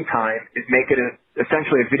in the meantime is make it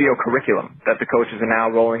essentially a video curriculum that the coaches are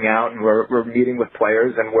now rolling out, and we're meeting with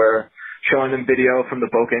players, and we're showing them video from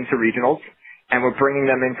the Boca into regionals, and we're bringing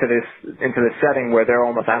them into this setting where they're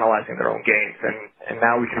almost analyzing their own games, and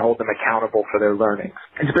now we can hold them accountable for their learnings.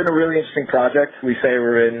 It's been a really interesting project. We say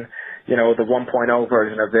we're in the 1.0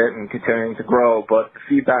 version of it and continuing to grow, but the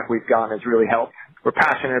feedback we've gotten has really helped. We're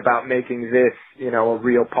passionate about making this, a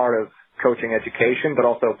real part of coaching education, but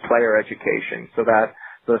also player education, so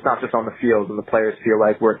it's not just on the field and the players feel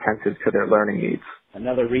like we're attentive to their learning needs.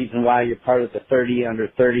 Another reason why you're part of the 30 Under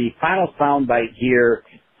 30. Final soundbite here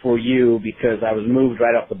for you, because I was moved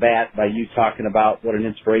right off the bat by you talking about what an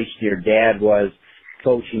inspiration your dad was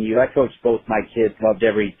coaching you. I coached both my kids, loved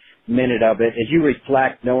every minute of it. As you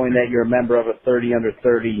reflect, knowing that you're a member of a 30 Under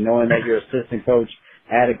 30, knowing that you're assistant coach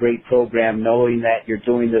at a great program, knowing that you're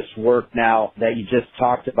doing this work now that you just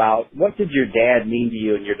talked about, what did your dad mean to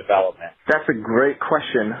you in your development? That's a great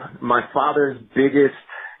question. My father's biggest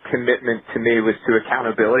commitment to me was to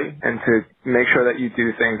accountability and to make sure that you do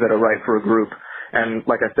things that are right for a group. And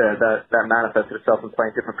like I said, that manifested itself in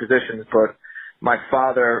playing different positions, but My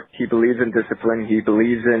father, he believes in discipline. He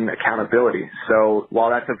believes in accountability. So while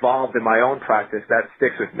that's evolved in my own practice, that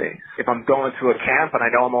sticks with me. If I'm going to a camp and I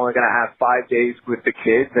know I'm only going to have 5 days with the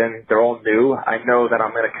kids and they're all new, I know that I'm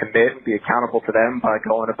going to commit and be accountable to them by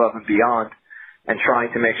going above and beyond and trying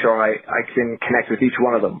to make sure I can connect with each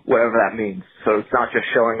one of them, whatever that means. So it's not just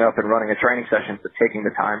showing up and running a training session, but taking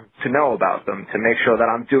the time to know about them, to make sure that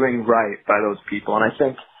I'm doing right by those people. And I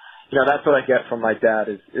think, that's what I get from my dad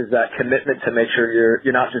is that commitment to make sure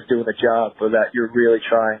you're not just doing the job, but that you're really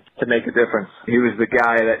trying to make a difference. He was the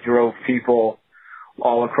guy that drove people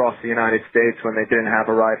all across the United States when they didn't have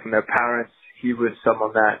a ride from their parents. He was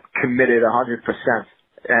someone that committed 100%.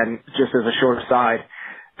 And just as a short aside,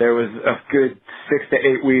 there was a good 6 to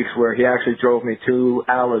 8 weeks where he actually drove me 2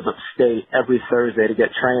 hours upstate every Thursday to get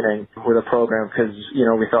training with a program because,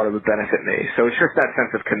 we thought it would benefit me. So it's just that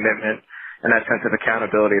sense of commitment and that sense of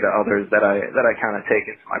accountability to others that I kind of take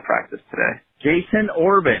into my practice today. Jason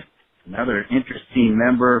Orban, another interesting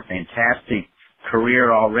member, fantastic career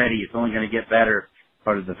already. It's only going to get better.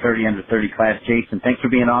 Part of the 30 under 30 class. Jason, thanks for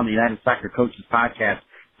being on the United Soccer Coaches Podcast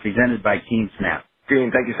presented by Team Snap. Dean,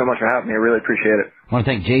 thank you so much for having me. I really appreciate it. I want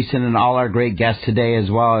to thank Jason and all our great guests today, as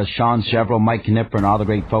well as Sean Chevrolet, Mike Knipper, and all the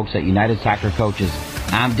great folks at United Soccer Coaches.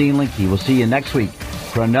 I'm Dean Linke. We'll see you next week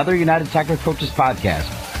for another United Soccer Coaches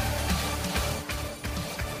Podcast.